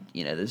I mean,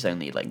 there's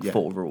only like Yeah.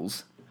 4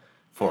 rules,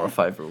 4 or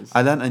 5 rules.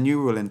 I learned a new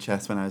rule in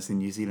chess when I was in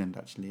New Zealand.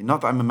 Actually,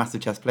 not that I'm a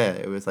massive chess player.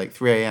 It was like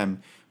 3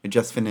 a.m. We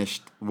just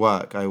finished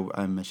work.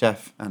 I'm a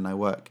chef and I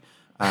work.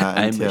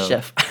 I'm until, a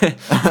chef.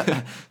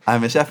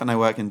 I'm a chef and I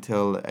work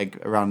until like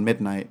around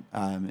midnight.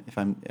 If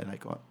I'm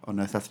like on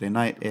a Saturday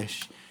night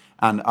ish,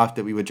 and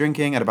after we were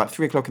drinking at about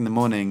 3 o'clock in the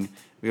morning,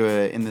 we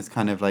were in this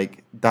kind of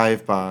like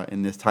dive bar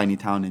in this tiny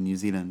town in New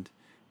Zealand,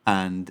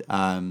 and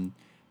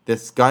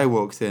this guy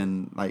walks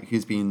in like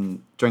who's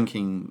been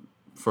drinking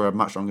for a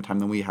much longer time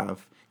than we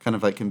have, kind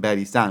of like can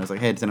barely stand. I was like,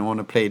 hey, does anyone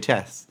want to play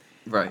chess?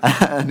 Right.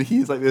 And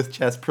he's like this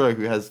chess pro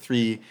who has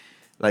 3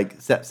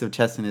 like sets of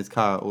chess in his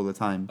car all the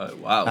time. Oh,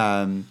 wow.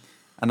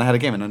 And I had a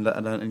game and I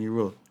learned a new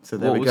rule. So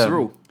there What we was go. the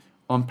rule?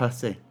 En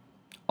passé.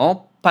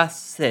 En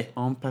passé.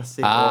 En passé.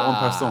 Ah. Or en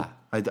passant.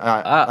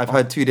 I've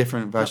heard 2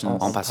 different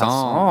versions. En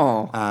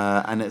passant.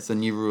 And it's a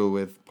new rule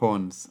with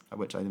pawns,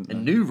 which I didn't A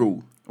know. new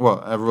rule.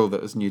 Well, a rule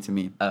that was new to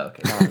me. Oh,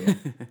 okay.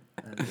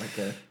 Like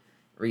a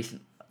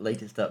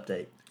latest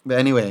update. But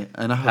anyway,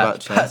 enough about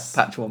chess.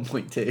 Patch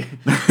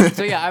 1.2.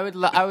 So yeah, I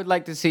would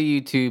like to see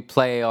you two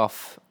play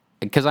off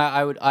because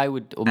I would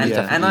almost And,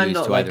 definitely and I'm lose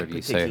not to like either of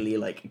you. So particularly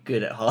like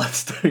good at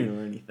Hearthstone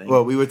or anything.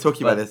 Well, we were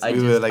talking about But this.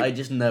 I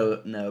just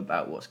know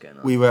about what's going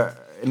on. We were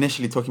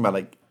initially talking about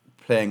like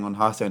playing on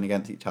Hearthstone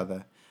against each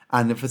other,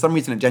 and for some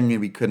reason, it genuinely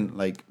we couldn't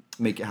like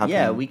make it happen.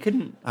 Yeah, we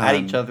couldn't add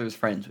each other as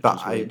friends, which But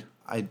was weird.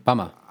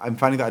 Bummer. I'm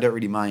finding that I don't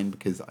really mind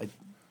because I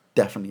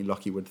definitely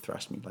Lockie would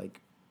thrash me.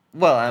 Like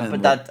Well,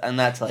 and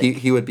that's like.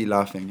 he would be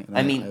laughing. And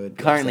I I mean, would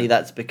be currently upset.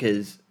 that's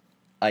because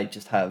I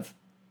just have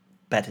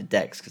better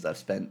decks because I've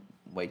spent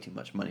way too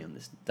much money on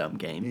this dumb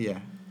game. Yeah.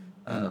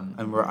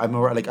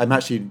 I'm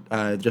actually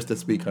just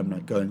this week I'm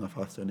like going off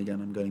Hearthstone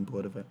again. I'm getting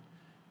bored of it.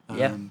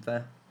 Yeah,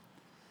 fair.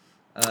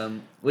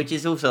 Which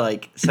is also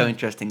like so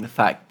interesting. The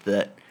fact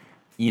that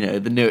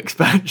the new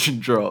expansion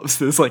drops.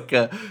 There's like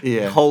a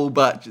Yeah. whole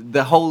batch.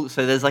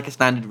 So there's like a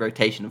standard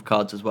rotation of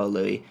cards as well,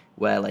 Louis,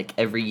 where like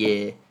every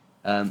year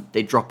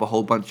they drop a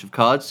whole bunch of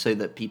cards so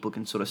that people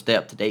can sort of stay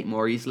up to date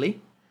more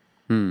easily.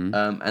 And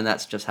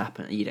that's just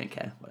happened. You don't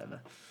care, whatever.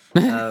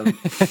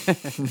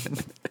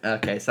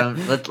 Okay, so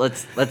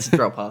let's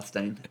drop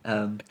Hearthstone.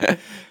 And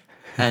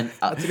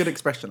That's a good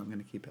expression. I'm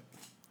going to keep it.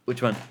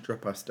 which one?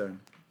 Drop our stone.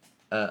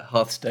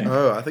 Hearthstone.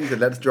 Oh, I think you said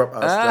let's drop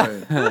our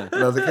stone. And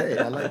I was like, hey,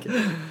 I like it.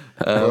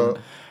 Well,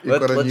 you've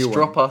got a Let's new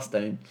drop one.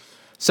 Hearthstone.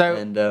 So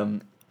And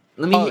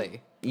let me.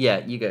 Ollie.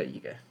 Yeah, you go.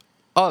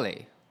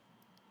 Ollie,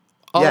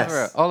 Oliver,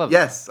 Yes. Oliver,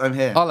 Yes, I'm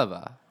here.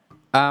 Oliver.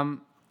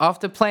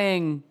 After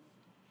playing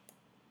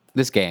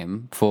this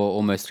game for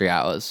almost 3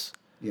 hours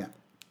Yeah.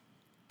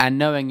 and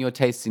knowing your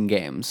taste in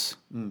games,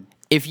 Mm.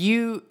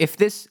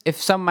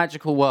 if some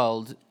magical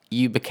world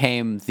you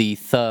became the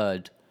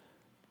 3rd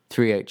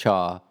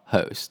 3HR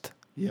host,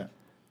 Yeah.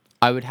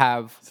 I would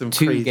have Some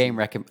two crazy-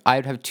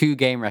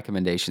 game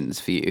recommendations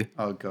for you.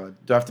 Oh God.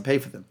 Do I have to pay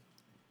for them?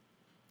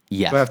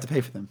 Yes. Do I have to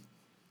pay for them?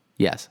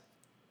 Yes.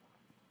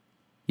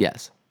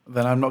 Yes.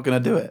 Then I'm not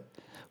going to do it.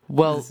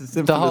 Well, It's as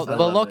simple as that.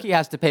 Lockie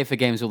has to pay for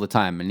games all the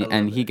time,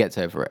 and he gets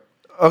over it.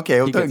 Okay,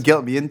 well, He don't gets-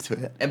 guilt me into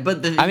it.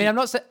 But the, I mean, I'm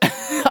not saying.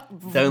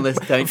 don't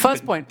listen. Don't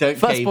First point. Don't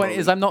First point cable.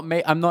 is I'm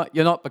not.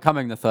 You're not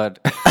becoming the third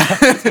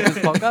host in this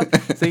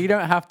podcast, so you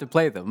don't have to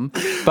play them.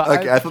 But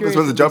Okay, I thought this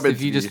was a job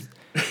if you interview.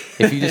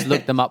 if you just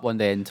looked them up one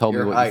day and told me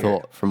You're what hired. you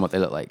thought from what they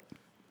look like.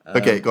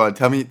 Okay, go on.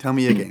 Tell me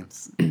your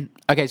games.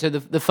 Okay, so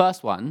the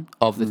first one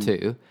of the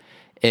two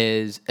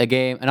is an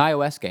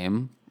iOS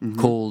game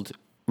called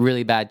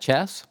Really Bad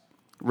Chess.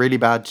 Really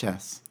bad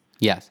chess.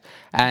 Yes,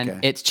 and Okay.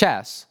 it's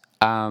chess.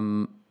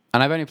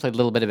 And I've only played a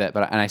little bit of it,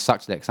 and I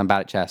sucked at it because I'm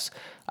bad at chess.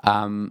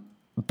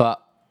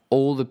 But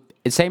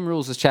it's same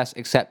rules as chess,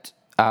 except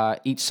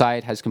each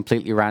side has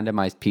completely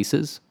randomized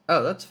pieces.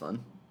 Oh, that's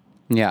fun.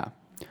 Yeah,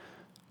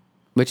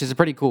 which is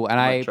pretty cool. And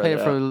I try played it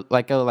that for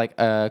like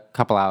a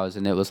couple hours,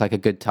 and it was like a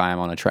good time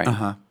on a train.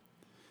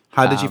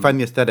 How did you find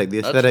the aesthetic? The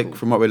aesthetic, cool.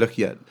 from what we're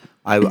looking at,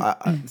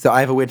 so I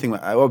have a weird thing.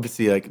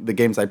 Obviously, like the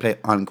games I play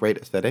aren't great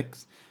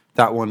aesthetics.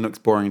 That one looks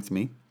boring to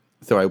me,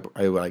 so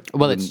I like.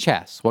 Well, it's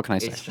chess. What can I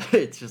say?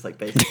 It's just like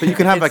basic. But you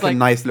can have it's like a like-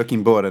 nice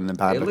looking board and a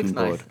bad It looks looking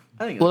board. nice.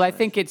 I think. Well, I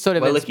think it's sort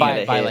of We're looking at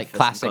inspired it by here like for some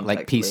classic like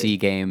context, PC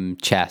game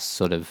chess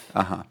sort of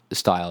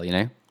style, you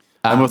know.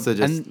 I'm also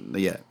just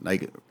and-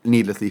 like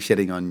needlessly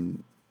shitting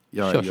on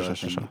your. Sure, your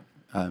sure.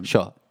 thing.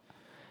 Sure.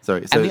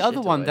 Sorry. So And the other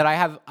Shit one away.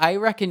 that I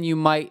reckon you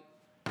might.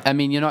 I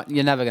mean, you're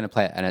never going to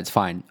play it, and it's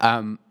fine. But I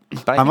How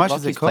think much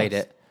does it Lockie's played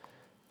cost? it.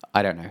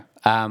 I don't know.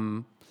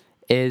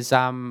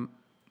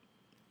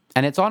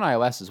 And it's on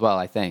iOS as well.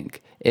 I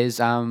think is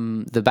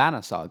the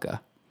Banner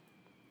Saga.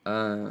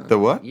 the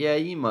what? Yeah,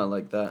 you might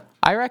like that.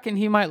 I reckon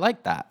he might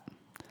like that.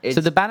 So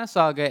It's- the Banner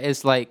Saga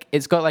is like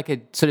it's got like a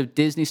sort of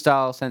Disney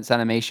style sense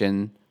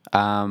animation,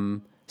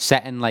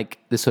 set in like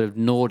the sort of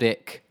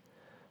Nordic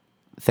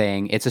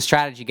thing. It's a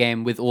strategy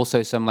game with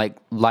also some like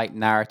light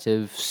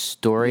narrative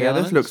story Yeah,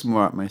 elements. this looks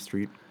more up my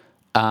street.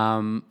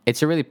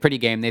 It's a really pretty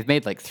game. They've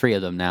made like 3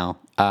 of them now.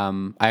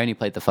 I only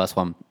played the first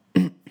one.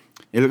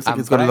 It looks like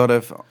it's got but a I- lot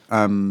of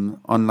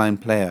online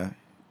player.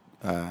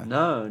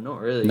 No, not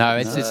really. No,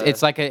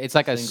 it's like a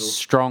single.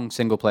 strong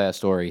single player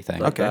story thing.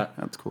 Like Okay, that.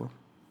 that's cool.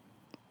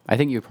 I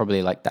think you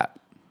probably like that.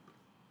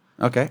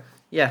 Okay,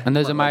 Yeah. And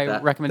those might are my like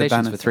that.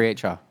 recommendations Banner for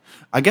 3HR.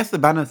 I guess the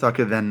Banner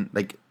Saga then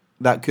like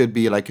that could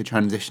be like a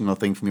transitional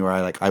thing for me where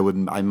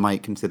I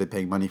might consider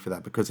paying money for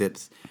that because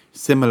it's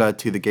similar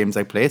to the games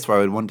I play. So I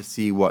would want to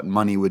see what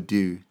money would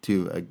do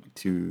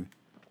to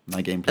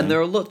my gameplay. And there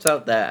are lots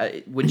out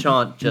there which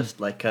aren't just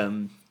like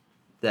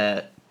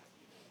their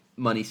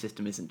money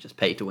system isn't just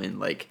pay to win,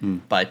 like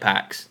buy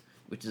packs,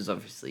 which is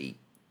obviously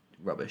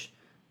rubbish,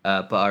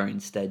 but are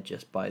instead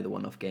just buy the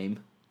one-off game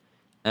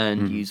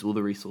and use all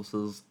the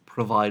resources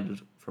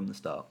provided from the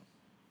start.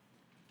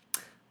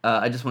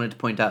 I just wanted to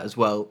point out as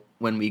well,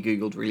 when we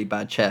googled really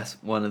bad chess,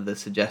 one of the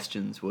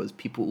suggestions was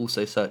people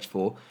also search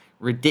for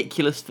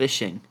ridiculous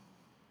fishing.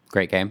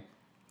 Great game.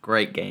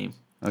 Great game.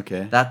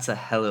 Okay. That's a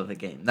hell of a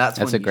game. That's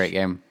That's one a you great should-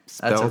 game. That's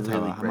a Spell really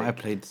Tower. I great might have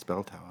game. played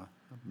Spell Tower.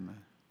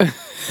 I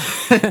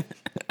don't know.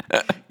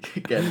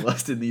 Get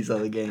lost in these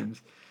other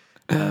games.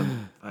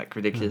 Like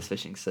ridiculous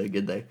fishing, so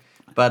good though.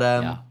 But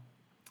Yeah.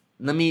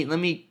 let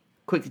me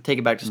quickly take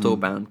it back to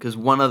Stormbound because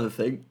one other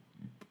thing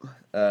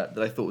that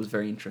I thought was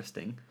very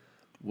interesting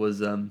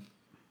was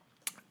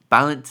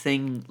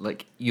balancing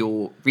like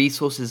your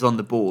resources on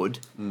the board,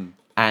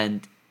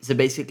 and so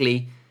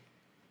basically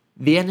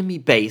the enemy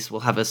base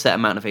will have a set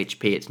amount of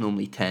HP. It's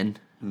normally 10.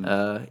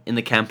 In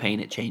the campaign,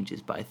 it changes,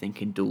 but I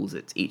think in duels,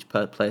 each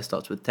player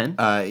starts with 10.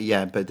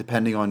 Yeah, but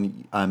depending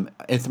on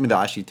it's something that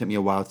actually took me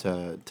a while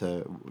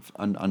to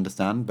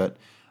understand. But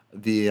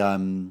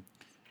the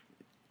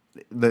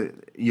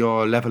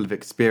your level of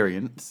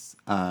experience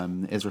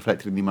is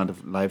reflected in the amount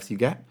of lives you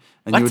get,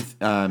 and you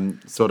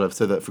would sort of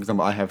so that for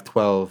example, I have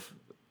 12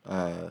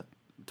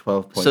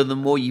 points. So the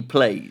more you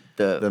play,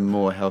 the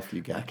more health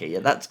you get. okay, yeah,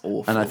 that's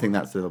awful. And I think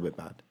that's a little bit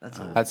bad. That's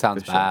awful. That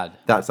sounds for sure. bad.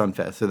 That's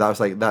unfair. So that was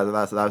like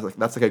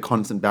that's like a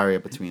constant barrier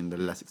between the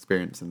less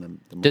experience and the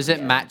more. Does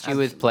it match you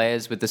with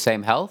players with the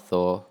same health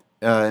or?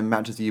 It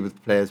matches you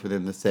with players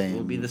within the same.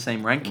 It'll be the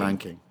same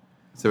ranking.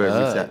 So it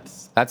Oh,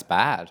 resets. That's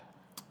bad.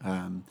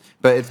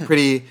 But it's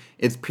pretty.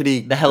 It's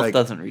pretty. The health like,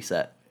 doesn't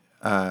reset.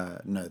 No,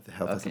 the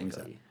health doesn't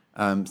got reset.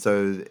 you.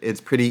 So it's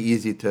pretty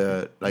easy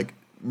to like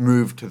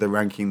move to the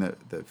ranking that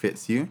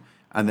fits you,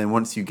 and then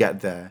once you get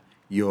there,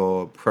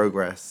 your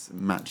progress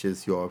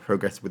matches your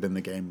progress within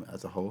the game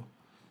as a whole.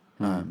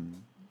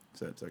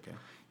 So it's okay.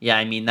 Yeah,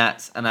 I mean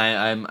that's, and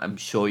I'm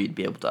sure you'd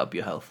be able to up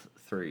your health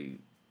through.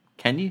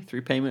 Can you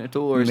through payment at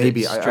all, or is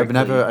Maybe it I've strictly-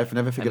 never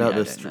figured I mean,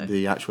 out I don't know.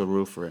 the actual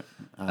rule for it.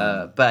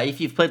 But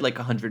if you've played like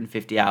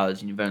 150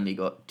 hours and you've only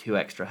got 2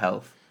 extra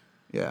health,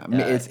 Yeah, I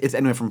mean, it's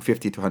anywhere from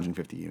 50 to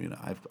 150. You know,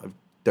 I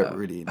don't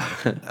really know.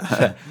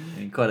 I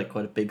mean, quite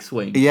a big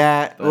swing.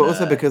 Yeah, But, well,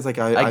 also because like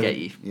I get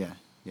you. Yeah.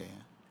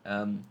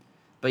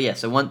 But yeah,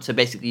 so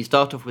basically you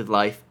start off with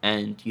life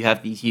and you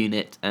have these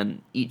units,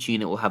 and each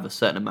unit will have a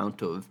certain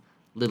amount of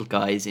little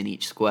guys in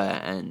each square,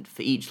 and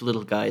for each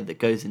little guy that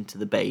goes into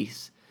the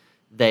base,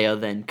 they are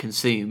then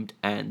consumed,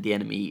 and the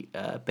enemy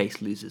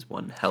base loses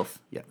 1 health.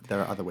 Yeah, there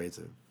are other ways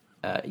of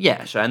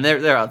Yeah, sure. And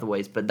there are other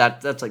ways, but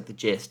that's like the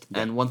gist.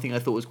 Yeah. And one thing I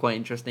thought was quite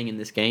interesting in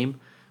this game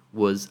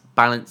was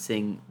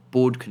balancing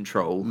board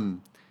control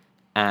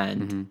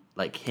and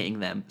like hitting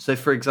them. So,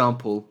 for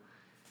example,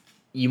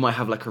 you might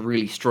have like a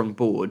really strong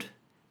board,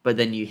 but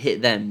then you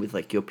hit them with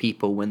like your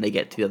people when they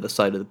get to the other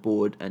side of the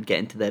board and get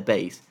into their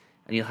base,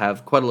 and you'll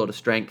have quite a lot of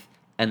strength,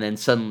 and then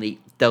suddenly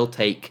they'll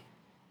take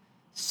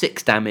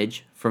 6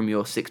 damage from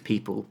your 6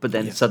 people, but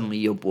then suddenly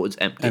your board's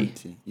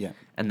empty. Yeah.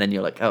 And then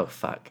you're like, oh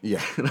fuck.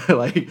 Yeah.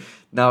 Like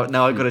now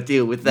I got to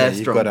deal with their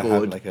strong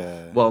board like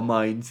while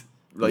mine's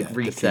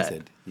reset.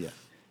 Depleted. Yeah.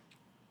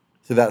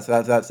 So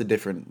that's a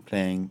different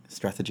playing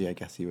strategy, I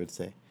guess you would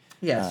say.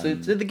 Yeah. So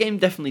the game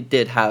definitely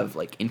did have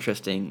like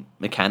interesting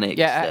mechanics.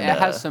 Yeah, and, it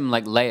has some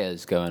like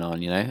layers going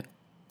on, you know,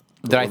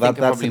 that I think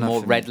are probably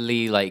more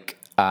readily like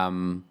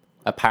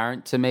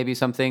apparent to maybe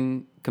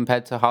something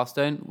compared to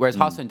Hearthstone. Whereas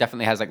Hearthstone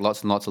definitely has like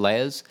lots and lots of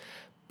layers,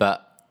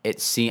 but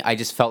I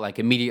just felt like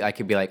immediately I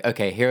could be like,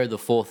 okay, here are the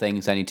 4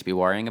 things I need to be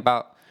worrying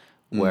about.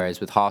 Whereas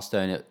with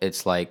Hearthstone,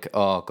 it's like,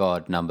 oh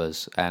god,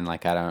 numbers, and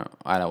like I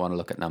don't want to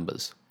look at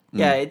numbers.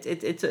 Yeah,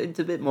 it's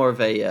a bit more of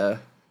a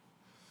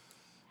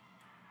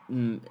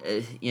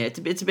it's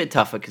a bit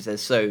tougher because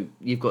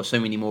you've got so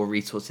many more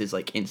resources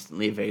like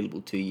instantly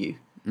available to you.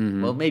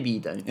 Well, maybe you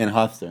don't. In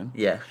Hearthstone?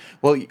 Yeah.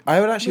 Well,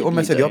 I would actually Maybe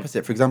almost you say the don't.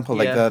 opposite. For example,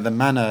 like the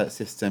mana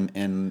system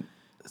in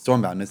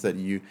Stormbound is that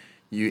you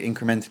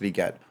incrementally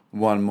get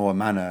 1 more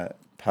mana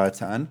per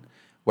turn,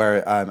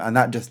 where and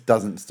that just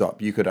doesn't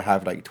stop. You could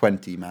have like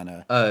 20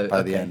 mana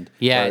by the end.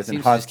 Yeah, whereas it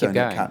in seems to just keep Hearthstone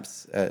going. it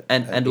caps.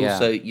 And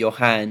also your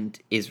hand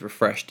is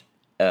refreshed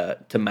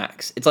to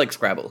max. It's like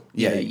Scrabble.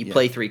 You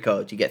play 3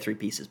 cards, you get 3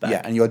 pieces back.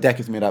 Yeah, and your deck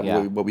is made up.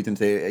 What we didn't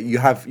say. You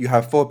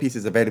have 4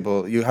 pieces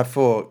available. You have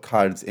 4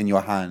 cards in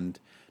your hand,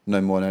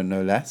 no more,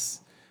 no less.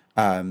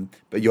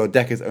 But your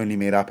deck is only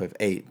made up of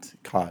 8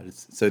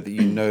 cards, so that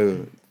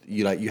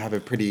you have a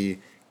pretty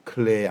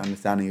clear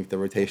understanding of the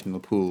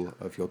rotational pool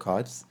of your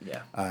cards.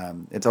 Yeah.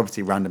 It's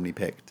obviously randomly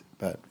picked,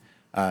 but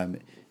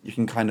you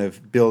can kind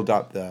of build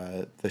up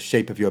the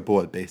shape of your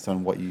board based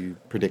on what you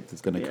predict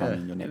is going to come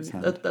in your next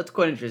hand. That's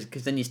quite interesting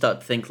because then you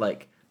start to think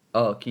like,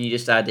 oh, can you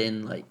just add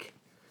in like,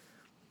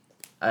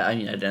 I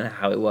mean, I don't know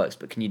how it works,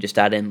 but can you just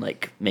add in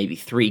like maybe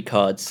 3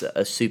 cards that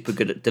are super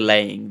good at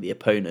delaying the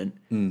opponent,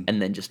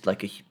 and then just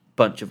like a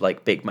bunch of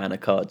like big mana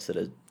cards that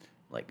are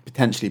like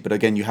potentially, but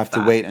again, you have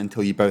to wait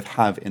until you both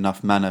have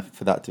enough mana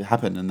for that to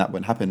happen, and that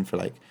won't happen for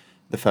like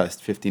the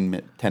first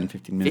 10,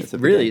 15 minutes of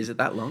the really game. Is it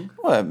that long?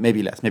 Well,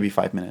 maybe less, maybe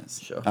 5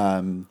 minutes. Sure.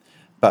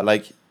 But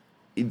like,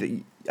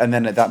 and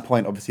then at that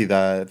point, obviously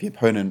the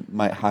opponent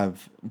might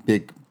have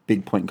big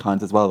point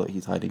cards as well that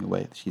she's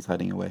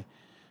hiding away.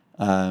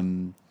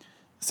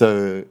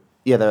 So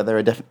yeah, there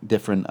are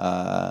different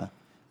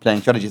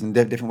playing strategies and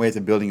different ways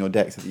of building your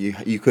deck. So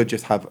that you could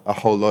just have a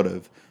whole lot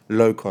of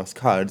low cost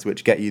cards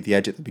which get you the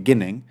edge at the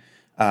beginning,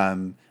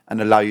 and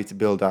allow you to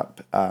build up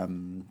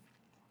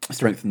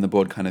strengthen the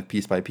board kind of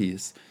piece by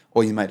piece,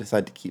 or you might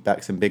decide to keep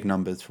back some big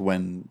numbers for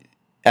when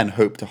and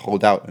hope to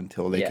hold out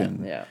until they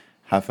can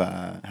have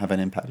an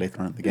impact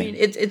later on in the game. I mean,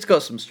 it's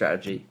got some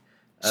strategy.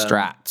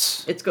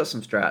 Strats. It's got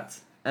some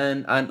strats,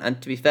 and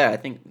to be fair, I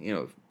think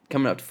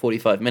coming up to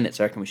 45 minutes,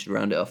 I reckon we should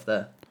round it off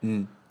there.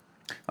 I'm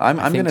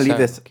going to leave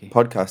this okay.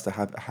 podcast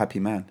a happy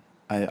man.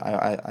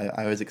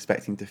 I was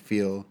expecting to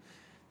feel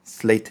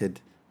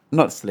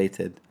not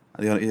slated.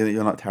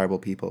 You're not terrible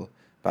people,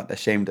 but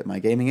ashamed at my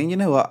gaming. And you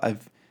know what?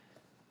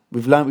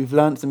 We've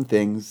learned some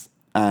things,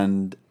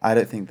 and I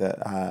don't think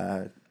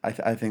that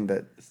I think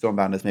that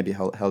Stormbound has maybe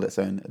held its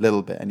own a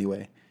little bit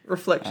anyway.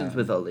 Reflections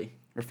with Ollie.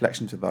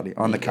 Reflections with Ollie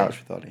on the couch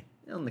with Ollie.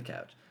 On the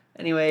couch.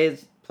 Anyway,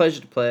 it's a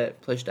pleasure to play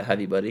it. Pleasure to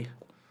have you, buddy.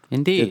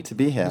 Indeed. Good to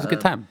be here. It was a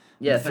good time.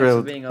 Yeah, thanks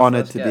Thrilled, for being our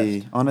honored first to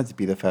guest. honored to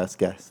be the first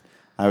guest.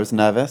 I was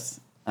nervous,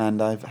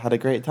 and I've had a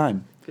great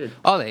time. Good.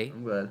 Ollie,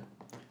 I'm glad.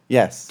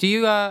 Yes, do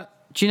you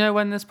know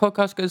when this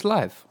podcast goes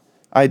live?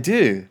 I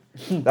do.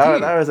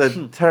 That was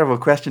a terrible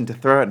question to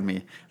throw at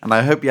me, and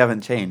I hope you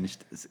haven't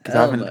changed.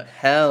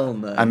 Hell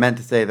no. I meant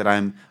to say that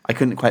I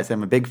couldn't quite say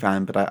I'm a big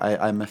fan, but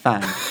I'm a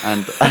fan,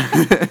 and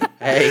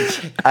Hey.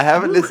 I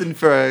haven't listened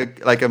for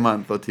like a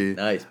month or 2.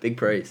 Nice, big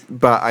praise.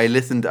 But I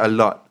listened a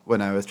lot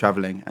when I was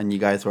traveling, and you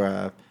guys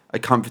were a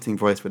comforting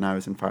voice when I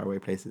was in faraway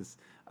places.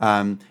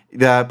 The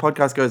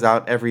podcast goes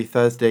out every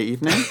Thursday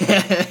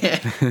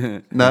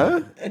evening.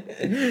 No?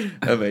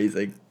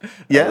 Amazing.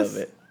 Yes?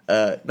 I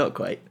love it. Not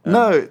quite.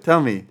 No,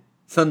 tell me.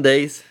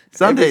 Sundays.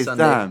 Sundays, Every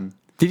Sunday. damn.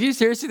 Did you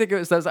seriously think it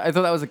was Thursday? I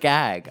thought that was a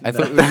gag. I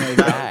thought it was a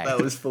gag. That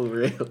was full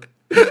real.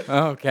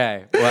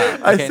 Okay. Well,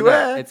 I okay,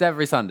 swear. no, it's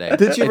every Sunday.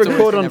 Did you It's always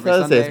record been on every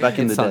Thursdays Sunday. back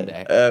in It's the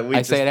day? Sunday.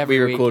 I say it every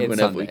we week. record It's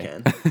whenever we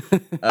Sunday.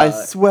 can. I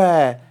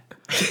swear.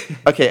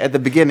 Okay, at the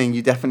beginning,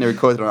 you definitely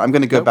recorded on. I'm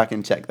going to go back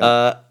and check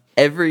that.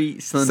 Every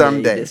Sunday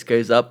Someday. this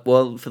goes up.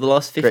 Well, for the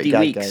last 50 Great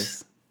gag, weeks.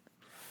 guys.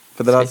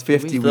 For the last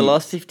 50 weeks. For the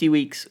last 50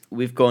 weeks,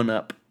 we've gone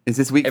up Is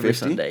this week every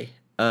 50? Sunday.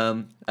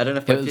 I don't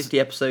know if it's 50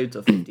 episodes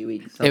or 50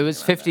 weeks. It was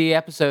something like 50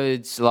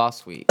 episodes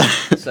last week.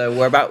 that. So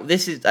we're about. I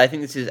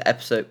think this is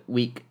episode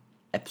week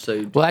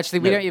episode. Well, actually,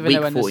 we no, don't even week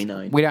know when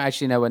 49. we don't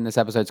actually know when this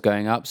episode's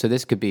going up. So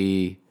this could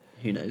be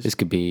Who knows?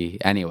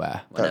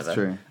 anywhere. That's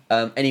Whenever.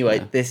 true.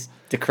 Anyway, this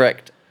to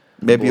correct.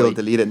 Maybe boy, you'll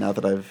delete it now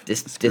that I've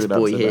this screwed up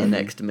boy so here badly.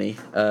 next to me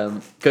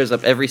goes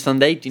up every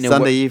Sunday. Do you know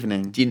Sunday what?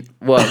 evening. Do you,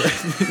 well,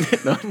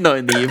 not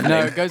in the evening. No,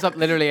 it goes up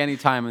literally any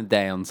time of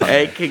day on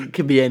Sunday. It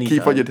can be any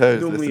Keep time. on your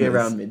toes, Normally listeners.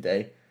 around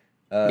midday.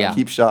 Yeah.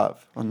 Keep sharp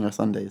on your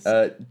Sundays.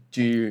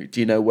 Do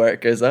you know where it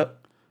goes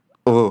up?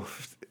 Oh,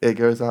 it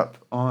goes up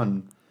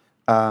on.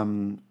 I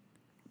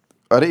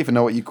don't even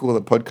know what you call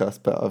the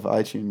podcast bit of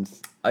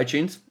iTunes.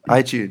 iTunes.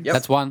 iTunes. Yep.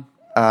 That's one.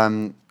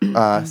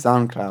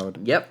 SoundCloud.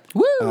 Yep.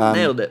 Woo!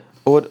 Nailed it.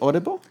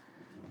 Audible.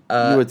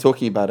 You were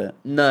talking about it.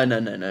 No.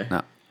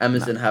 No.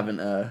 Amazon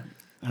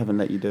Haven't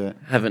let you do it.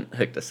 haven't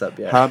hooked us up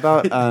yet. How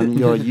about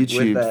your With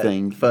YouTube their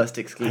thing? First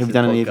exclusive. Have you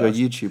done any of podcast.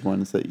 your YouTube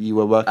ones that you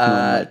were working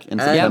on like in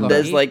And September? Yeah,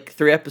 there's like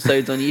 3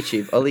 episodes on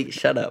YouTube. Ollie,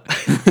 shut up.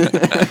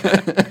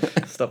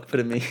 Stop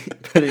putting me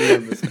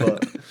on the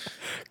spot.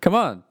 Come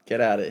on. Get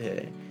out of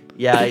here.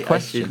 Yeah, I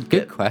Question. should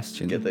Good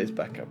question. Get those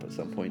back up at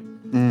some point.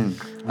 On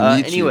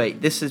YouTube. Anyway,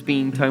 this has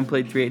been Time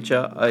Played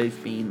 3HR.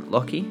 I've been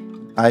Lockie.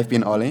 I've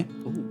been Ollie.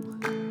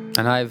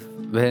 And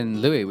I've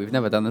been Louis. We've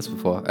never done this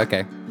before.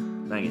 Okay.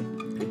 Banging.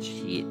 Good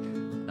shit.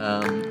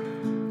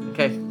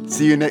 Okay.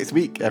 See you next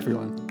week,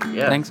 everyone.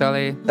 Yeah. Thanks,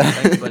 Ollie.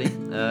 Thanks, buddy.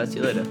 See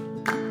you later.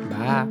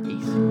 Bye.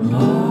 Peace.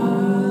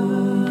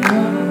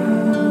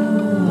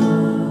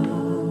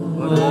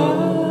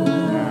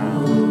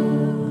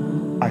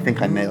 I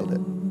think I nailed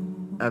it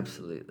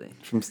Absolutely.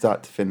 from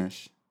start to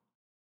finish.